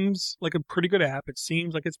seems like a pretty good app. It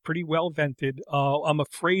seems like it's pretty well vented. I'm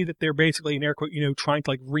afraid that they're basically, in air quote, trying to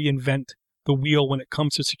like reinvent the wheel when it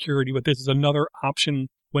comes to security. But this is another option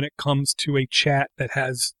when it comes to a chat that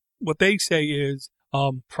has what they say is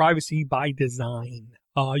privacy by design.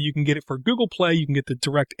 You can get it for Google Play. You can get the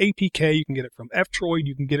direct APK. You can get it from F-Droid.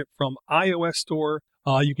 You can get it from iOS Store.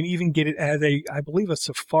 You can even get it as I believe, a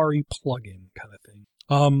Safari plugin kind of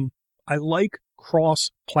thing. I like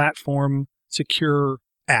cross-platform secure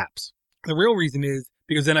apps. The real reason is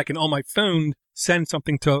because then I can, on my phone, send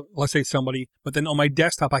something to, let's say, somebody, but then on my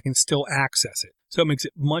desktop, I can still access it. So it makes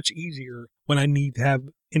it much easier when I need to have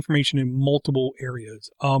information in multiple areas.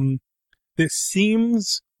 This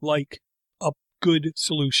seems like a good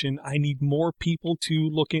solution. I need more people to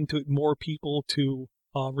look into it, more people to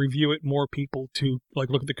review it, more people to like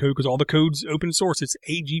look at the code, because all the code's open source. It's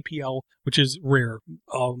AGPL, which is rare.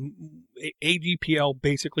 AGPL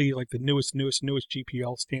basically like the newest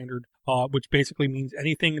GPL standard, which basically means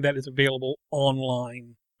anything that is available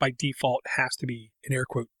online by default has to be, in air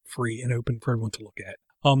quote, free and open for everyone to look at.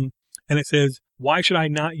 And it says, why should I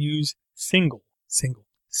not use Signal?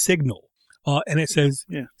 And it says,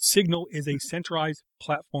 Signal is a centralized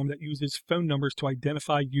platform that uses phone numbers to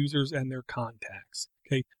identify users and their contacts.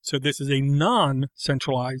 Okay, so this is a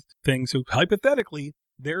non-centralized thing. So hypothetically,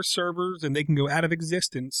 their servers and they can go out of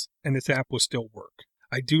existence and this app will still work.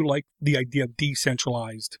 I do like the idea of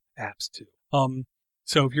decentralized apps too.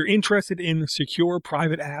 So if you're interested in secure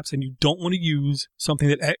private apps and you don't want to use something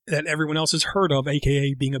that everyone else has heard of,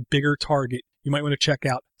 aka being a bigger target, you might want to check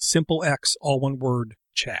out SimpleX, all one word,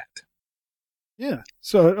 chat. Yeah,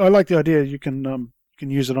 so I like the idea you can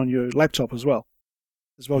use it on your laptop as well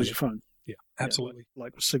as your phone. Yeah, absolutely. Yeah,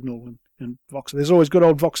 like with Signal and Voxer. There's always good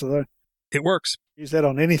old Voxer though. It works. Use that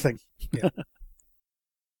on anything. Yeah.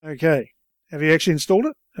 Okay. Have you actually installed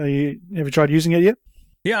it? Have you tried using it yet?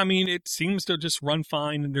 Yeah, I mean, it seems to just run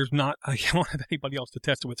fine, and I don't have anybody else to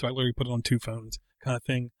test it with, so I literally put it on 2 phones kind of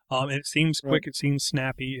thing. And it seems quick, It seems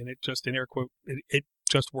snappy, and it just, in air quote, it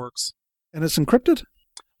just works. And it's encrypted?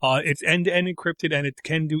 It's end-to-end encrypted, and it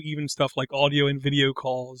can do even stuff like audio and video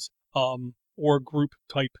calls, or group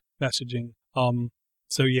type messaging.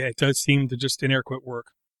 So yeah, it does seem to just, in air quote,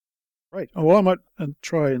 work. Right. Oh, well, I might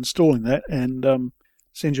try installing that and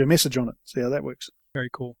send you a message on it. See how that works. Very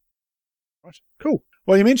cool. Right. Cool.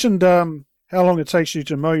 Well, you mentioned how long it takes you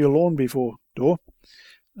to mow your lawn before door.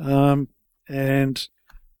 And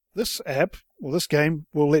this app, or this game,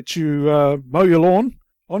 will let you mow your lawn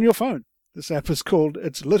on your phone. This app is called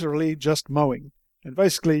It's Literally Just Mowing. And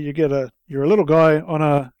basically you're a little guy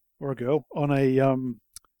or a girl on a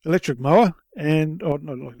electric mower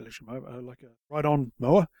like a ride-on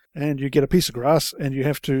mower, and you get a piece of grass and you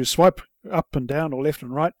have to swipe up and down or left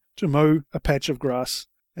and right to mow a patch of grass.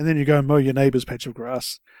 And then you go and mow your neighbour's patch of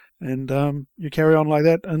grass. And you carry on like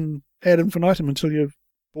that and ad infinitum until you're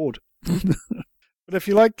bored. But if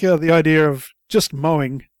you like the idea of just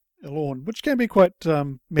mowing a lawn, which can be quite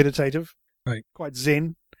meditative, right, quite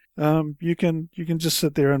zen, you can just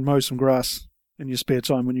sit there and mow some grass in your spare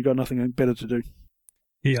time when you've got nothing better to do.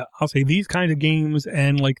 Yeah, I'll say these kinds of games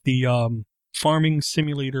and like the farming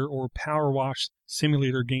simulator or power wash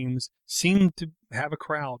simulator games seem to have a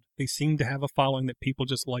crowd. They seem to have a following that people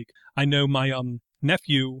just like. I know my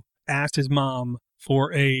nephew asked his mom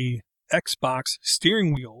for a Xbox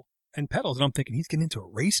steering wheel and pedals, and I'm thinking, he's getting into a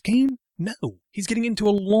race game? No, he's getting into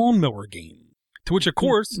a lawnmower game. To which, of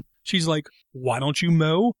course, she's like, why don't you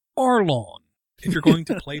mow our lawn if you're going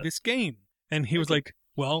to play this game? And he was like,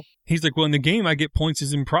 well, in the game I get points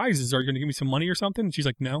and prizes. Are you going to give me some money or something? And she's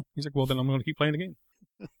like, no. He's like, well, then I'm going to keep playing the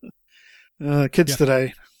game. Kids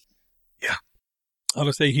today. Yeah. I'll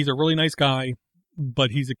just say he's a really nice guy,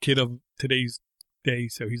 but he's a kid of today's day,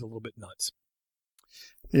 so he's a little bit nuts.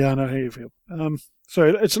 Yeah, I know how you feel. So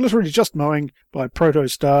it's literally just mowing by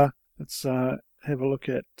Protostar. Let's have a look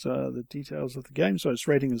at the details of the game. So its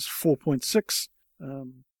rating is 4.6.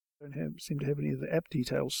 Don't seem to have any of the app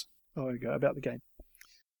details. Oh, there we go, about the game.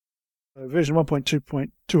 Version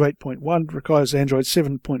 1.2.28.1 requires Android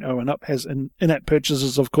 7.0 and up, has in-app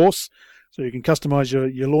purchases, of course, so you can customize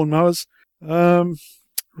your lawnmowers.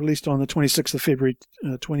 Released on the 26th of February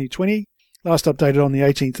 2020. Last updated on the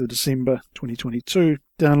 18th of December 2022.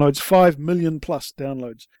 Downloads 5 million plus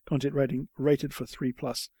downloads. Content rating rated for 3+.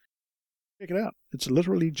 Check it out. It's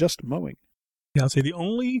literally just mowing. Yeah, I'll say the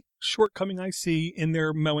only shortcoming I see in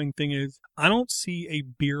their mowing thing is I don't see a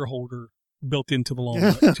beer holder built into the lawn.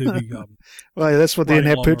 Well, that's what the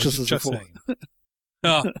in-app purchases are for.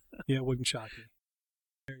 Yeah, it wouldn't shock me.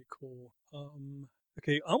 Very cool.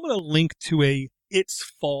 Okay, I'm going to link to a It's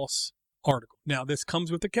False article. Now, this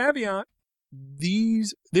comes with a caveat.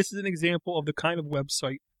 this is an example of the kind of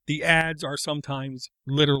website. The ads are sometimes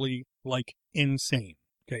literally like insane.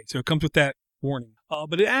 Okay, so it comes with that warning.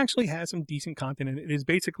 But it actually has some decent content, and it is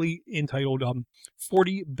basically entitled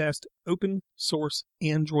 40 Best Open Source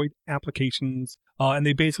Android Applications. And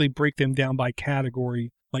they basically break them down by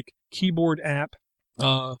category, like keyboard app,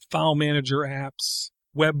 file manager apps,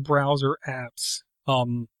 web browser apps,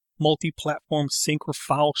 multi-platform sync or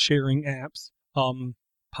file sharing apps,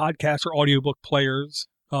 podcast or audiobook players,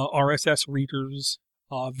 RSS readers,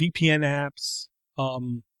 VPN apps,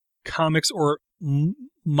 comics or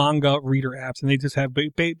manga reader apps, and they just have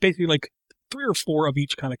basically like 3 or 4 of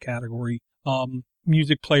each kind of category.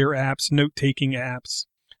 Music player apps, note-taking apps,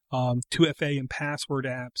 2FA and password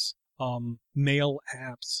apps, mail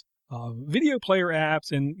apps, video player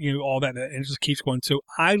apps, and all that, and it just keeps going. So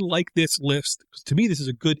I like this list because to me this is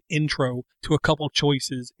a good intro to a couple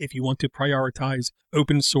choices if you want to prioritize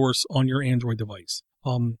open source on your Android device.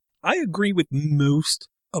 I agree with most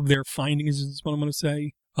of their findings is what I'm going to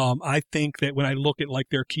say. I think that when I look at like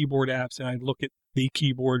their keyboard apps and I look at the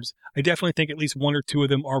keyboards, I definitely think at least 1 or 2 of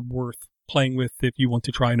them are worth playing with if you want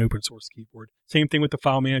to try an open source keyboard. Same thing with the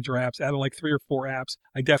file manager apps. Out of like 3 or 4 apps,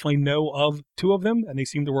 I definitely know of 2 of them and they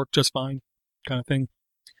seem to work just fine, kind of thing.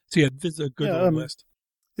 So yeah, this is a good little list.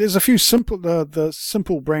 There's a few simple, the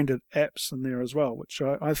simple branded apps in there as well, which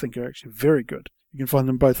I think are actually very good. You can find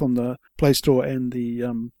them both on the Play Store and the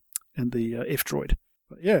F-Droid.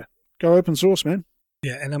 But yeah, go open source, man.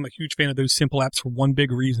 Yeah, and I'm a huge fan of those simple apps for one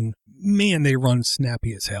big reason. Man, they run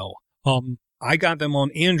snappy as hell. I got them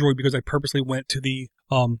on Android because I purposely went to the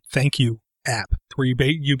Thank You app, where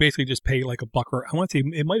you basically just pay like $1, or I want to say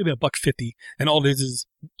it might have been $1.50, and all it is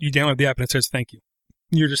you download the app and it saes thank you.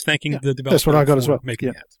 You're just thanking the developer. That's what I got as well. Making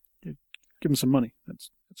apps. Give them some money. That's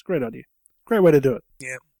a great idea. Great way to do it.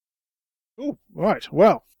 Yeah. Oh, right.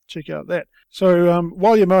 Well, check out that. So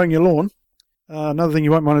while you're mowing your lawn, another thing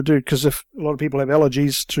you won't want to do, because if a lot of people have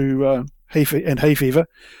allergies to hay fever,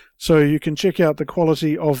 so you can check out the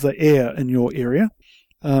quality of the air in your area.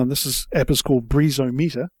 This app is called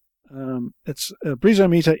Breezometer. It's a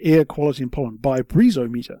Breezometer Air Quality and Pollen by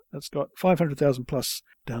Breezometer. It's got 500,000 plus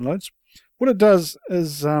downloads. What it does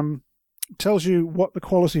is tells you what the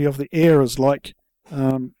quality of the air is like.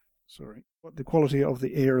 What the quality of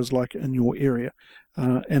the air is like in your area,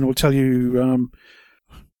 and it will tell you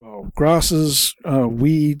grasses,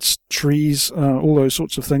 weeds, trees, all those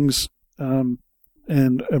sorts of things, and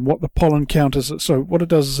what the pollen count is. So what it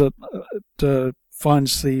does is it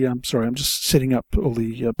finds the. I'm just setting up all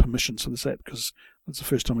the permissions for this app because that's the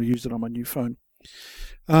first time I used it on my new phone.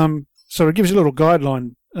 So it gives you a little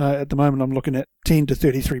guideline. At the moment, I'm looking at 10 to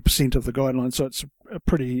 33% of the guideline, so it's a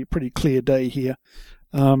pretty clear day here.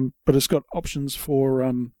 But it's got options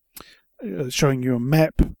for showing you a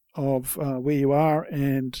map of where you are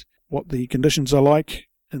and what the conditions are like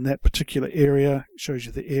in that particular area. It shows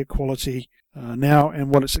you the air quality now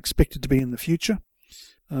and what it's expected to be in the future.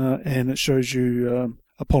 And it shows you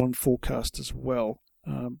a pollen forecast as well.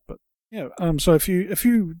 So if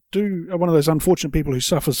you are one of those unfortunate people who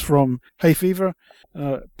suffers from hay fever,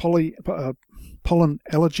 pollen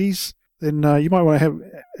allergies, then you might want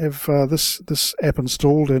to have this app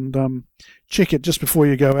installed and check it just before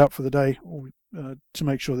you go out for the day, or to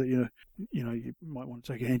make sure that you might want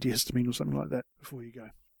to take an antihistamine or something like that before you go.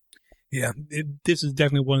 Yeah, this is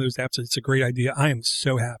definitely one of those apps. It's a great idea. I am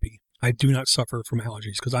so happy I do not suffer from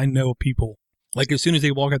allergies, because I know people, like as soon as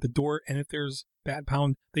they walk out the door, and if there's bad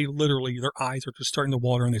pollen, they literally, their eyes are just starting to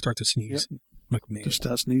water and they start to sneeze. Yep. Like, man. Just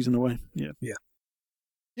start sneezing away. Yeah. Yeah.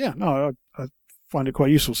 Yeah, no, I find it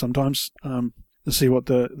quite useful sometimes to see what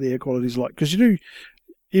the air quality is like. Because you do,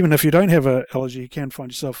 even if you don't have an allergy, you can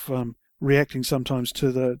find yourself reacting sometimes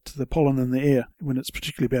to the pollen in the air when it's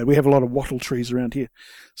particularly bad. We have a lot of wattle trees around here,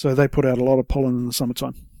 so they put out a lot of pollen in the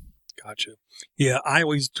summertime. Gotcha. Yeah,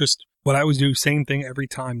 what I always do, same thing every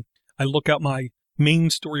time. I look out my main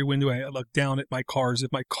story window, I look down at my cars.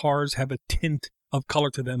 If my cars have a tint of color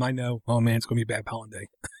to them, I know, oh man, it's going to be a bad pollen day.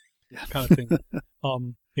 Yeah. Kind of thing.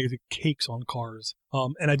 Because it cakes on cars.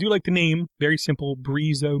 And I do like the name, very simple,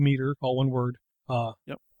 Breezometer, all one word.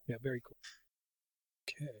 Yep. Yeah, very cool.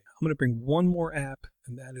 Okay, I'm going to bring one more app,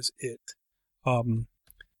 and that is it.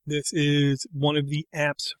 This is one of the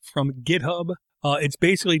apps from GitHub. It's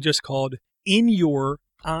basically just called InYour,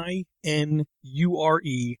 INURE,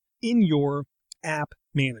 InYour App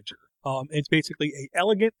Manager. It's basically an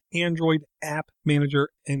elegant Android app manager,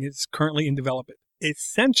 and it's currently in development.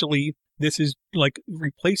 Essentially, this is like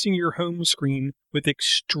replacing your home screen with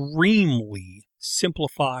extremely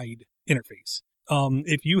simplified interface.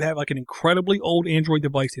 if you have like an incredibly old Android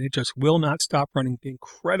device and it just will not stop running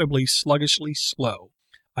incredibly sluggishly slow,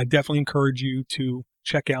 I definitely encourage you to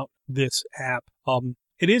check out this app.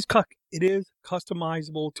 It is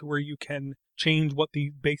customizable to where you can change what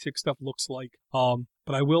the basic stuff looks like.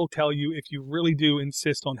 But I will tell you, if you really do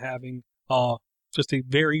insist on having just a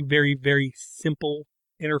very, very, very simple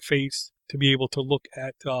interface to be able to look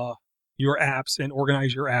at your apps and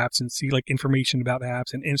organize your apps and see like information about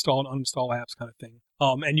apps and install and uninstall apps kind of thing.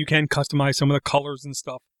 And you can customize some of the colors and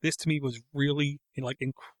stuff. This to me was really like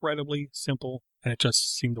incredibly simple, and it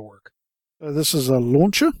just seemed to work. This is a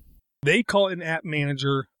launcher? They call it an app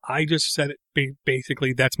manager. I just said it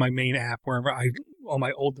basically. That's my main app. Wherever on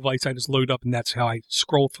my old device, I just load up, and that's how I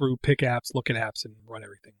scroll through, pick apps, look at apps, and run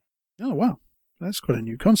everything. Oh, wow. That's quite a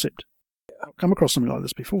new concept. I've come across something like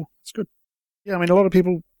this before. It's good. Yeah, I mean, a lot of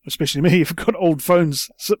people, especially me, have got old phones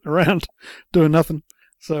sitting around doing nothing.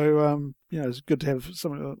 So, it's good to have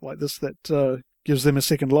something like this that gives them a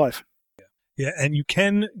second life. Yeah, and you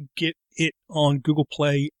can get it on Google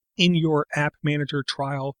Play in your app manager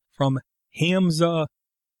trial from Hamza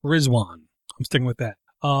Rizwan. I'm sticking with that.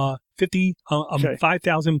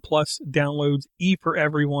 5,000 plus downloads, E for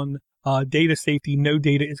everyone. Data safety, no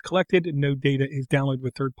data is collected, no data is downloaded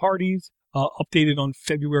with third parties. Updated on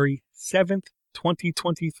February 7th,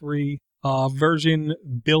 2023. Version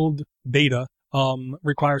build beta.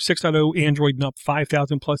 Requires 6.0 Android and up,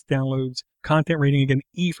 5,000 plus downloads. Content rating, again,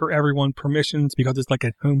 E for everyone. Permissions, because it's like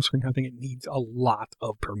a home screen kind of thing, it needs a lot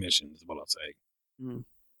of permissions, is what I'll say.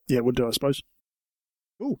 Yeah, it would do, I suppose.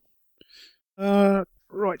 Ooh.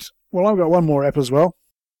 Right. Well, I've got one more app as well.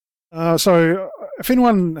 So if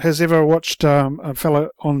anyone has ever watched a fellow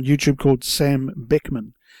on YouTube called Sam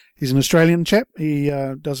Beckman, he's an Australian chap.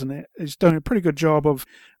 He's doing a pretty good job of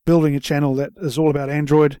building a channel that is all about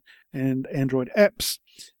Android and Android apps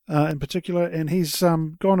in particular. And he's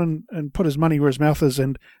gone and put his money where his mouth is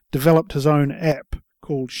and developed his own app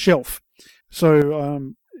called Shelf.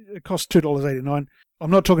 So it costs $2.89. I'm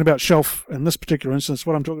not talking about Shelf in this particular instance.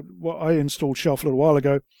 I installed Shelf a little while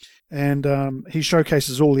ago, and he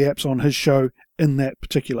showcases all the apps on his show in that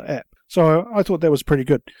particular app. So I thought that was pretty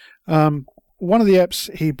good. One of the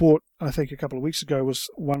apps he bought, I think, a couple of weeks ago was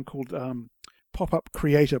one called Pop-Up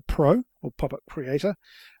Creator Pro, or Pop-Up Creator.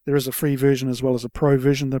 There is a free version as well as a pro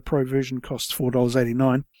version. The pro version costs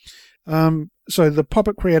 $4.89. So the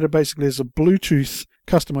Pop-Up Creator basically is a Bluetooth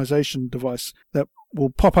customization device that will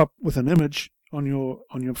pop up with an image on your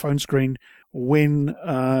phone screen when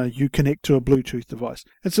you connect to a Bluetooth device.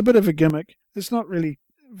 It's a bit of a gimmick. It's not really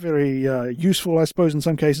very useful, I suppose, in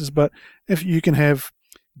some cases, but if you can have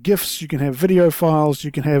GIFs, you can have video files,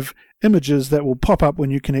 you can have images that will pop up when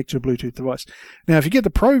you connect to a Bluetooth device. Now, if you get the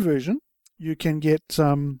Pro version, you can get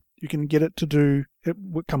it to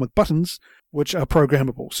come with buttons which are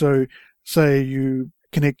programmable. So say you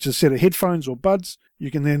connect a set of headphones or buds, you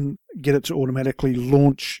can then get it to automatically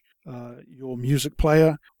launch your music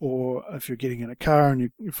player, or if you're getting in a car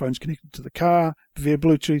and your phone's connected to the car via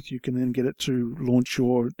Bluetooth, you can then get it to launch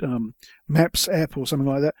your Maps app or something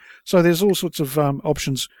like that. So there's all sorts of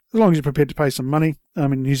options, as long as you're prepared to pay some money.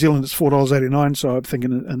 In New Zealand it's $4.89, so I'm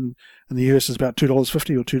thinking in the US it's about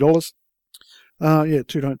 $2.50 or $2.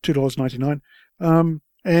 $2.99.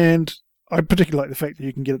 And I particularly like the fact that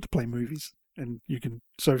you can get it to play movies. And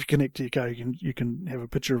so if you connect to your car, you can have a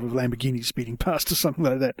picture of a Lamborghini speeding past or something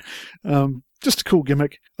like that. Just a cool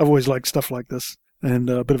gimmick. I've always liked stuff like this, and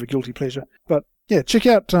a bit of a guilty pleasure. But yeah, check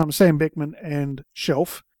out Sam Beckman and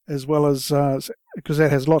Shelf, as well as because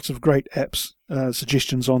that has lots of great apps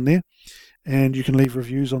suggestions on there, and you can leave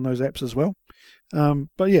reviews on those apps as well.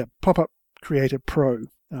 But yeah, Pop-Up Creator Pro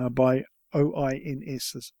by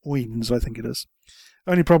OINS, it's OINS, I think it is.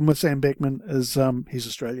 Only problem with Sam Beckman is he's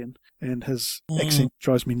Australian, and his accent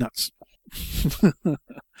drives me nuts.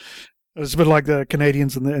 It's a bit like the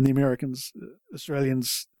Canadians and the Americans.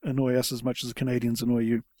 Australians annoy us as much as the Canadians annoy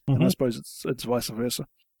you. And I suppose it's vice versa.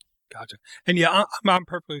 Gotcha. And yeah, I'm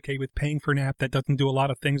perfectly okay with paying for an app that doesn't do a lot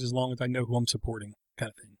of things as long as I know who I'm supporting, kind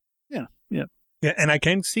of thing. Yeah. Yeah, and I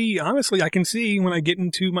can see when I get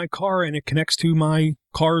into my car and it connects to my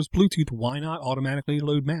car's Bluetooth, why not automatically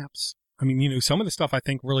load maps? I mean, some of the stuff I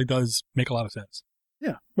think really does make a lot of sense.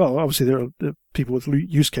 Yeah. Well, obviously there are people with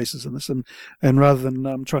use cases in this, and rather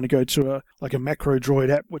than trying to go to a macro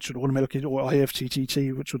droid app, which would automatically, or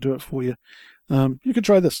IFTTT, which will do it for you, you could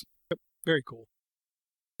try this. Yep. Very cool.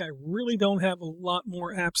 I really don't have a lot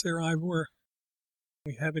more apps there, Ivor.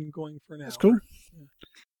 We have been going for an hour. That's cool. Yeah.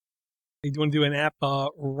 Do you want to do an app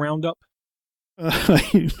roundup?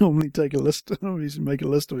 I normally take a list. I normally make a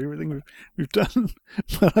list of everything we've done,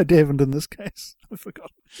 but I haven't in this case. I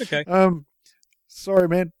forgot. Okay. Sorry,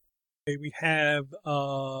 man. Okay, we have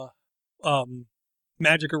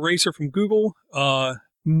Magic Eraser from Google,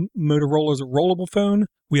 Motorola's rollable phone.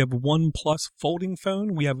 We have OnePlus folding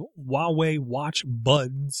phone. We have Huawei Watch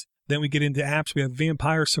Buds. Then we get into apps. We have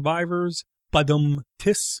Vampire Survivors, Badum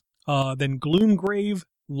Tis, then Gloomgrave,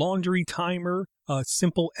 Laundry Timer,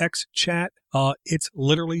 Simple X Chat. It's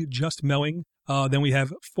literally just mowing. Then we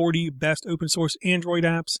have 40 best open source Android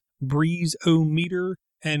apps, Breeze-O-Meter,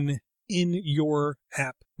 and In Your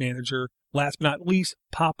App Manager. Last but not least,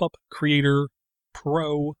 Pop-Up Creator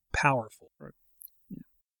Pro Powerful. Right. Yeah.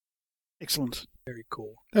 Excellent. Very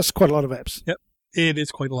cool. That's quite a lot of apps. Yep. It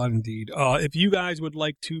is quite a lot indeed. If you guys would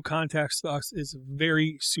like to contact us, it's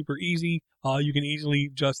very super easy. You can easily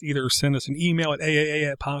just either send us an email at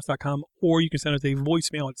aaa@podnuts.com, or you can send us a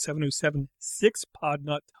voicemail at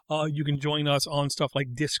 707-6podnut. You can join us on stuff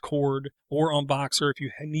like Discord or on Voxer. If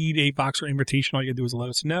you need a Voxer invitation, all you gotta do is let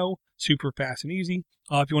us know. Super fast and easy.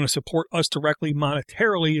 If you want to support us directly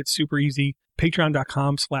monetarily, it's super easy.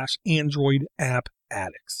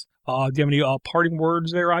 Patreon.com/AndroidAppAddicts. Do you have any parting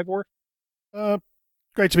words there, Ivor?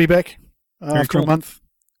 Great to be back after a month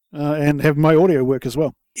and have my audio work as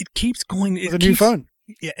well. It keeps going. With a new phone.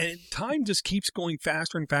 Yeah, and time just keeps going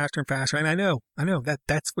faster and faster and faster. And I know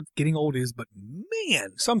that's what getting old is. But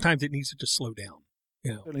man, sometimes it needs to just slow down.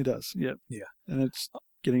 You know, It certainly does. Yeah. Yeah. And it's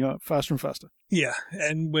getting faster and faster. Yeah,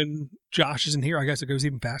 and when Josh isn't here, I guess it goes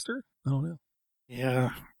even faster. I don't know. Yeah.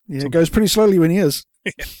 Yeah, it goes pretty slowly when he is.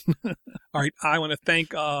 All right, I want to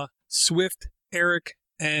thank Swift, Eric,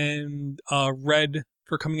 and Red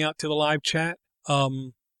for coming out to the live chat.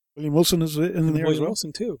 William Wilson is in there as well.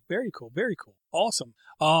 Wilson too. Very cool. Very cool. Awesome.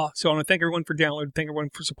 So I want to thank everyone for downloading. Thank everyone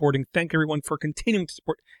for supporting. Thank everyone for continuing to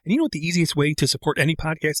support. And you know what the easiest way to support any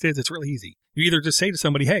podcast is? It's really easy. You either just say to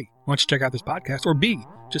somebody, hey, why don't you check out this podcast? Or B,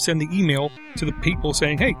 just send the email to the people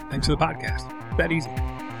saying, hey, thanks for the podcast. It's that easy.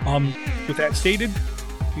 With that stated,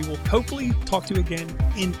 we will hopefully talk to you again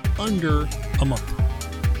in under a month.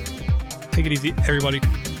 Take it easy, everybody.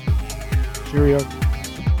 Cheerio.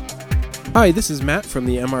 Hi, this is Matt from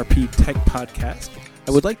the MRP Tech Podcast.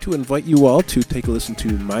 I would like to invite you all to take a listen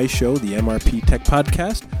to my show, the MRP Tech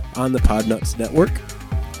Podcast, on the Podnuts Network.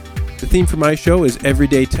 The theme for my show is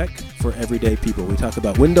Everyday Tech for Everyday People. We talk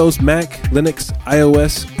about Windows, Mac, Linux,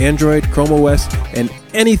 iOS, Android, Chrome OS, and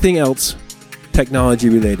anything else technology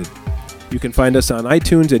related. You can find us on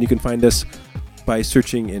iTunes, and you can find us by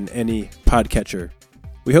searching in any podcatcher.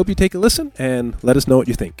 We hope you take a listen and let us know what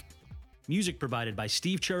you think. Music provided by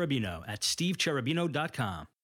Steve Cherubino at stevecherubino.com.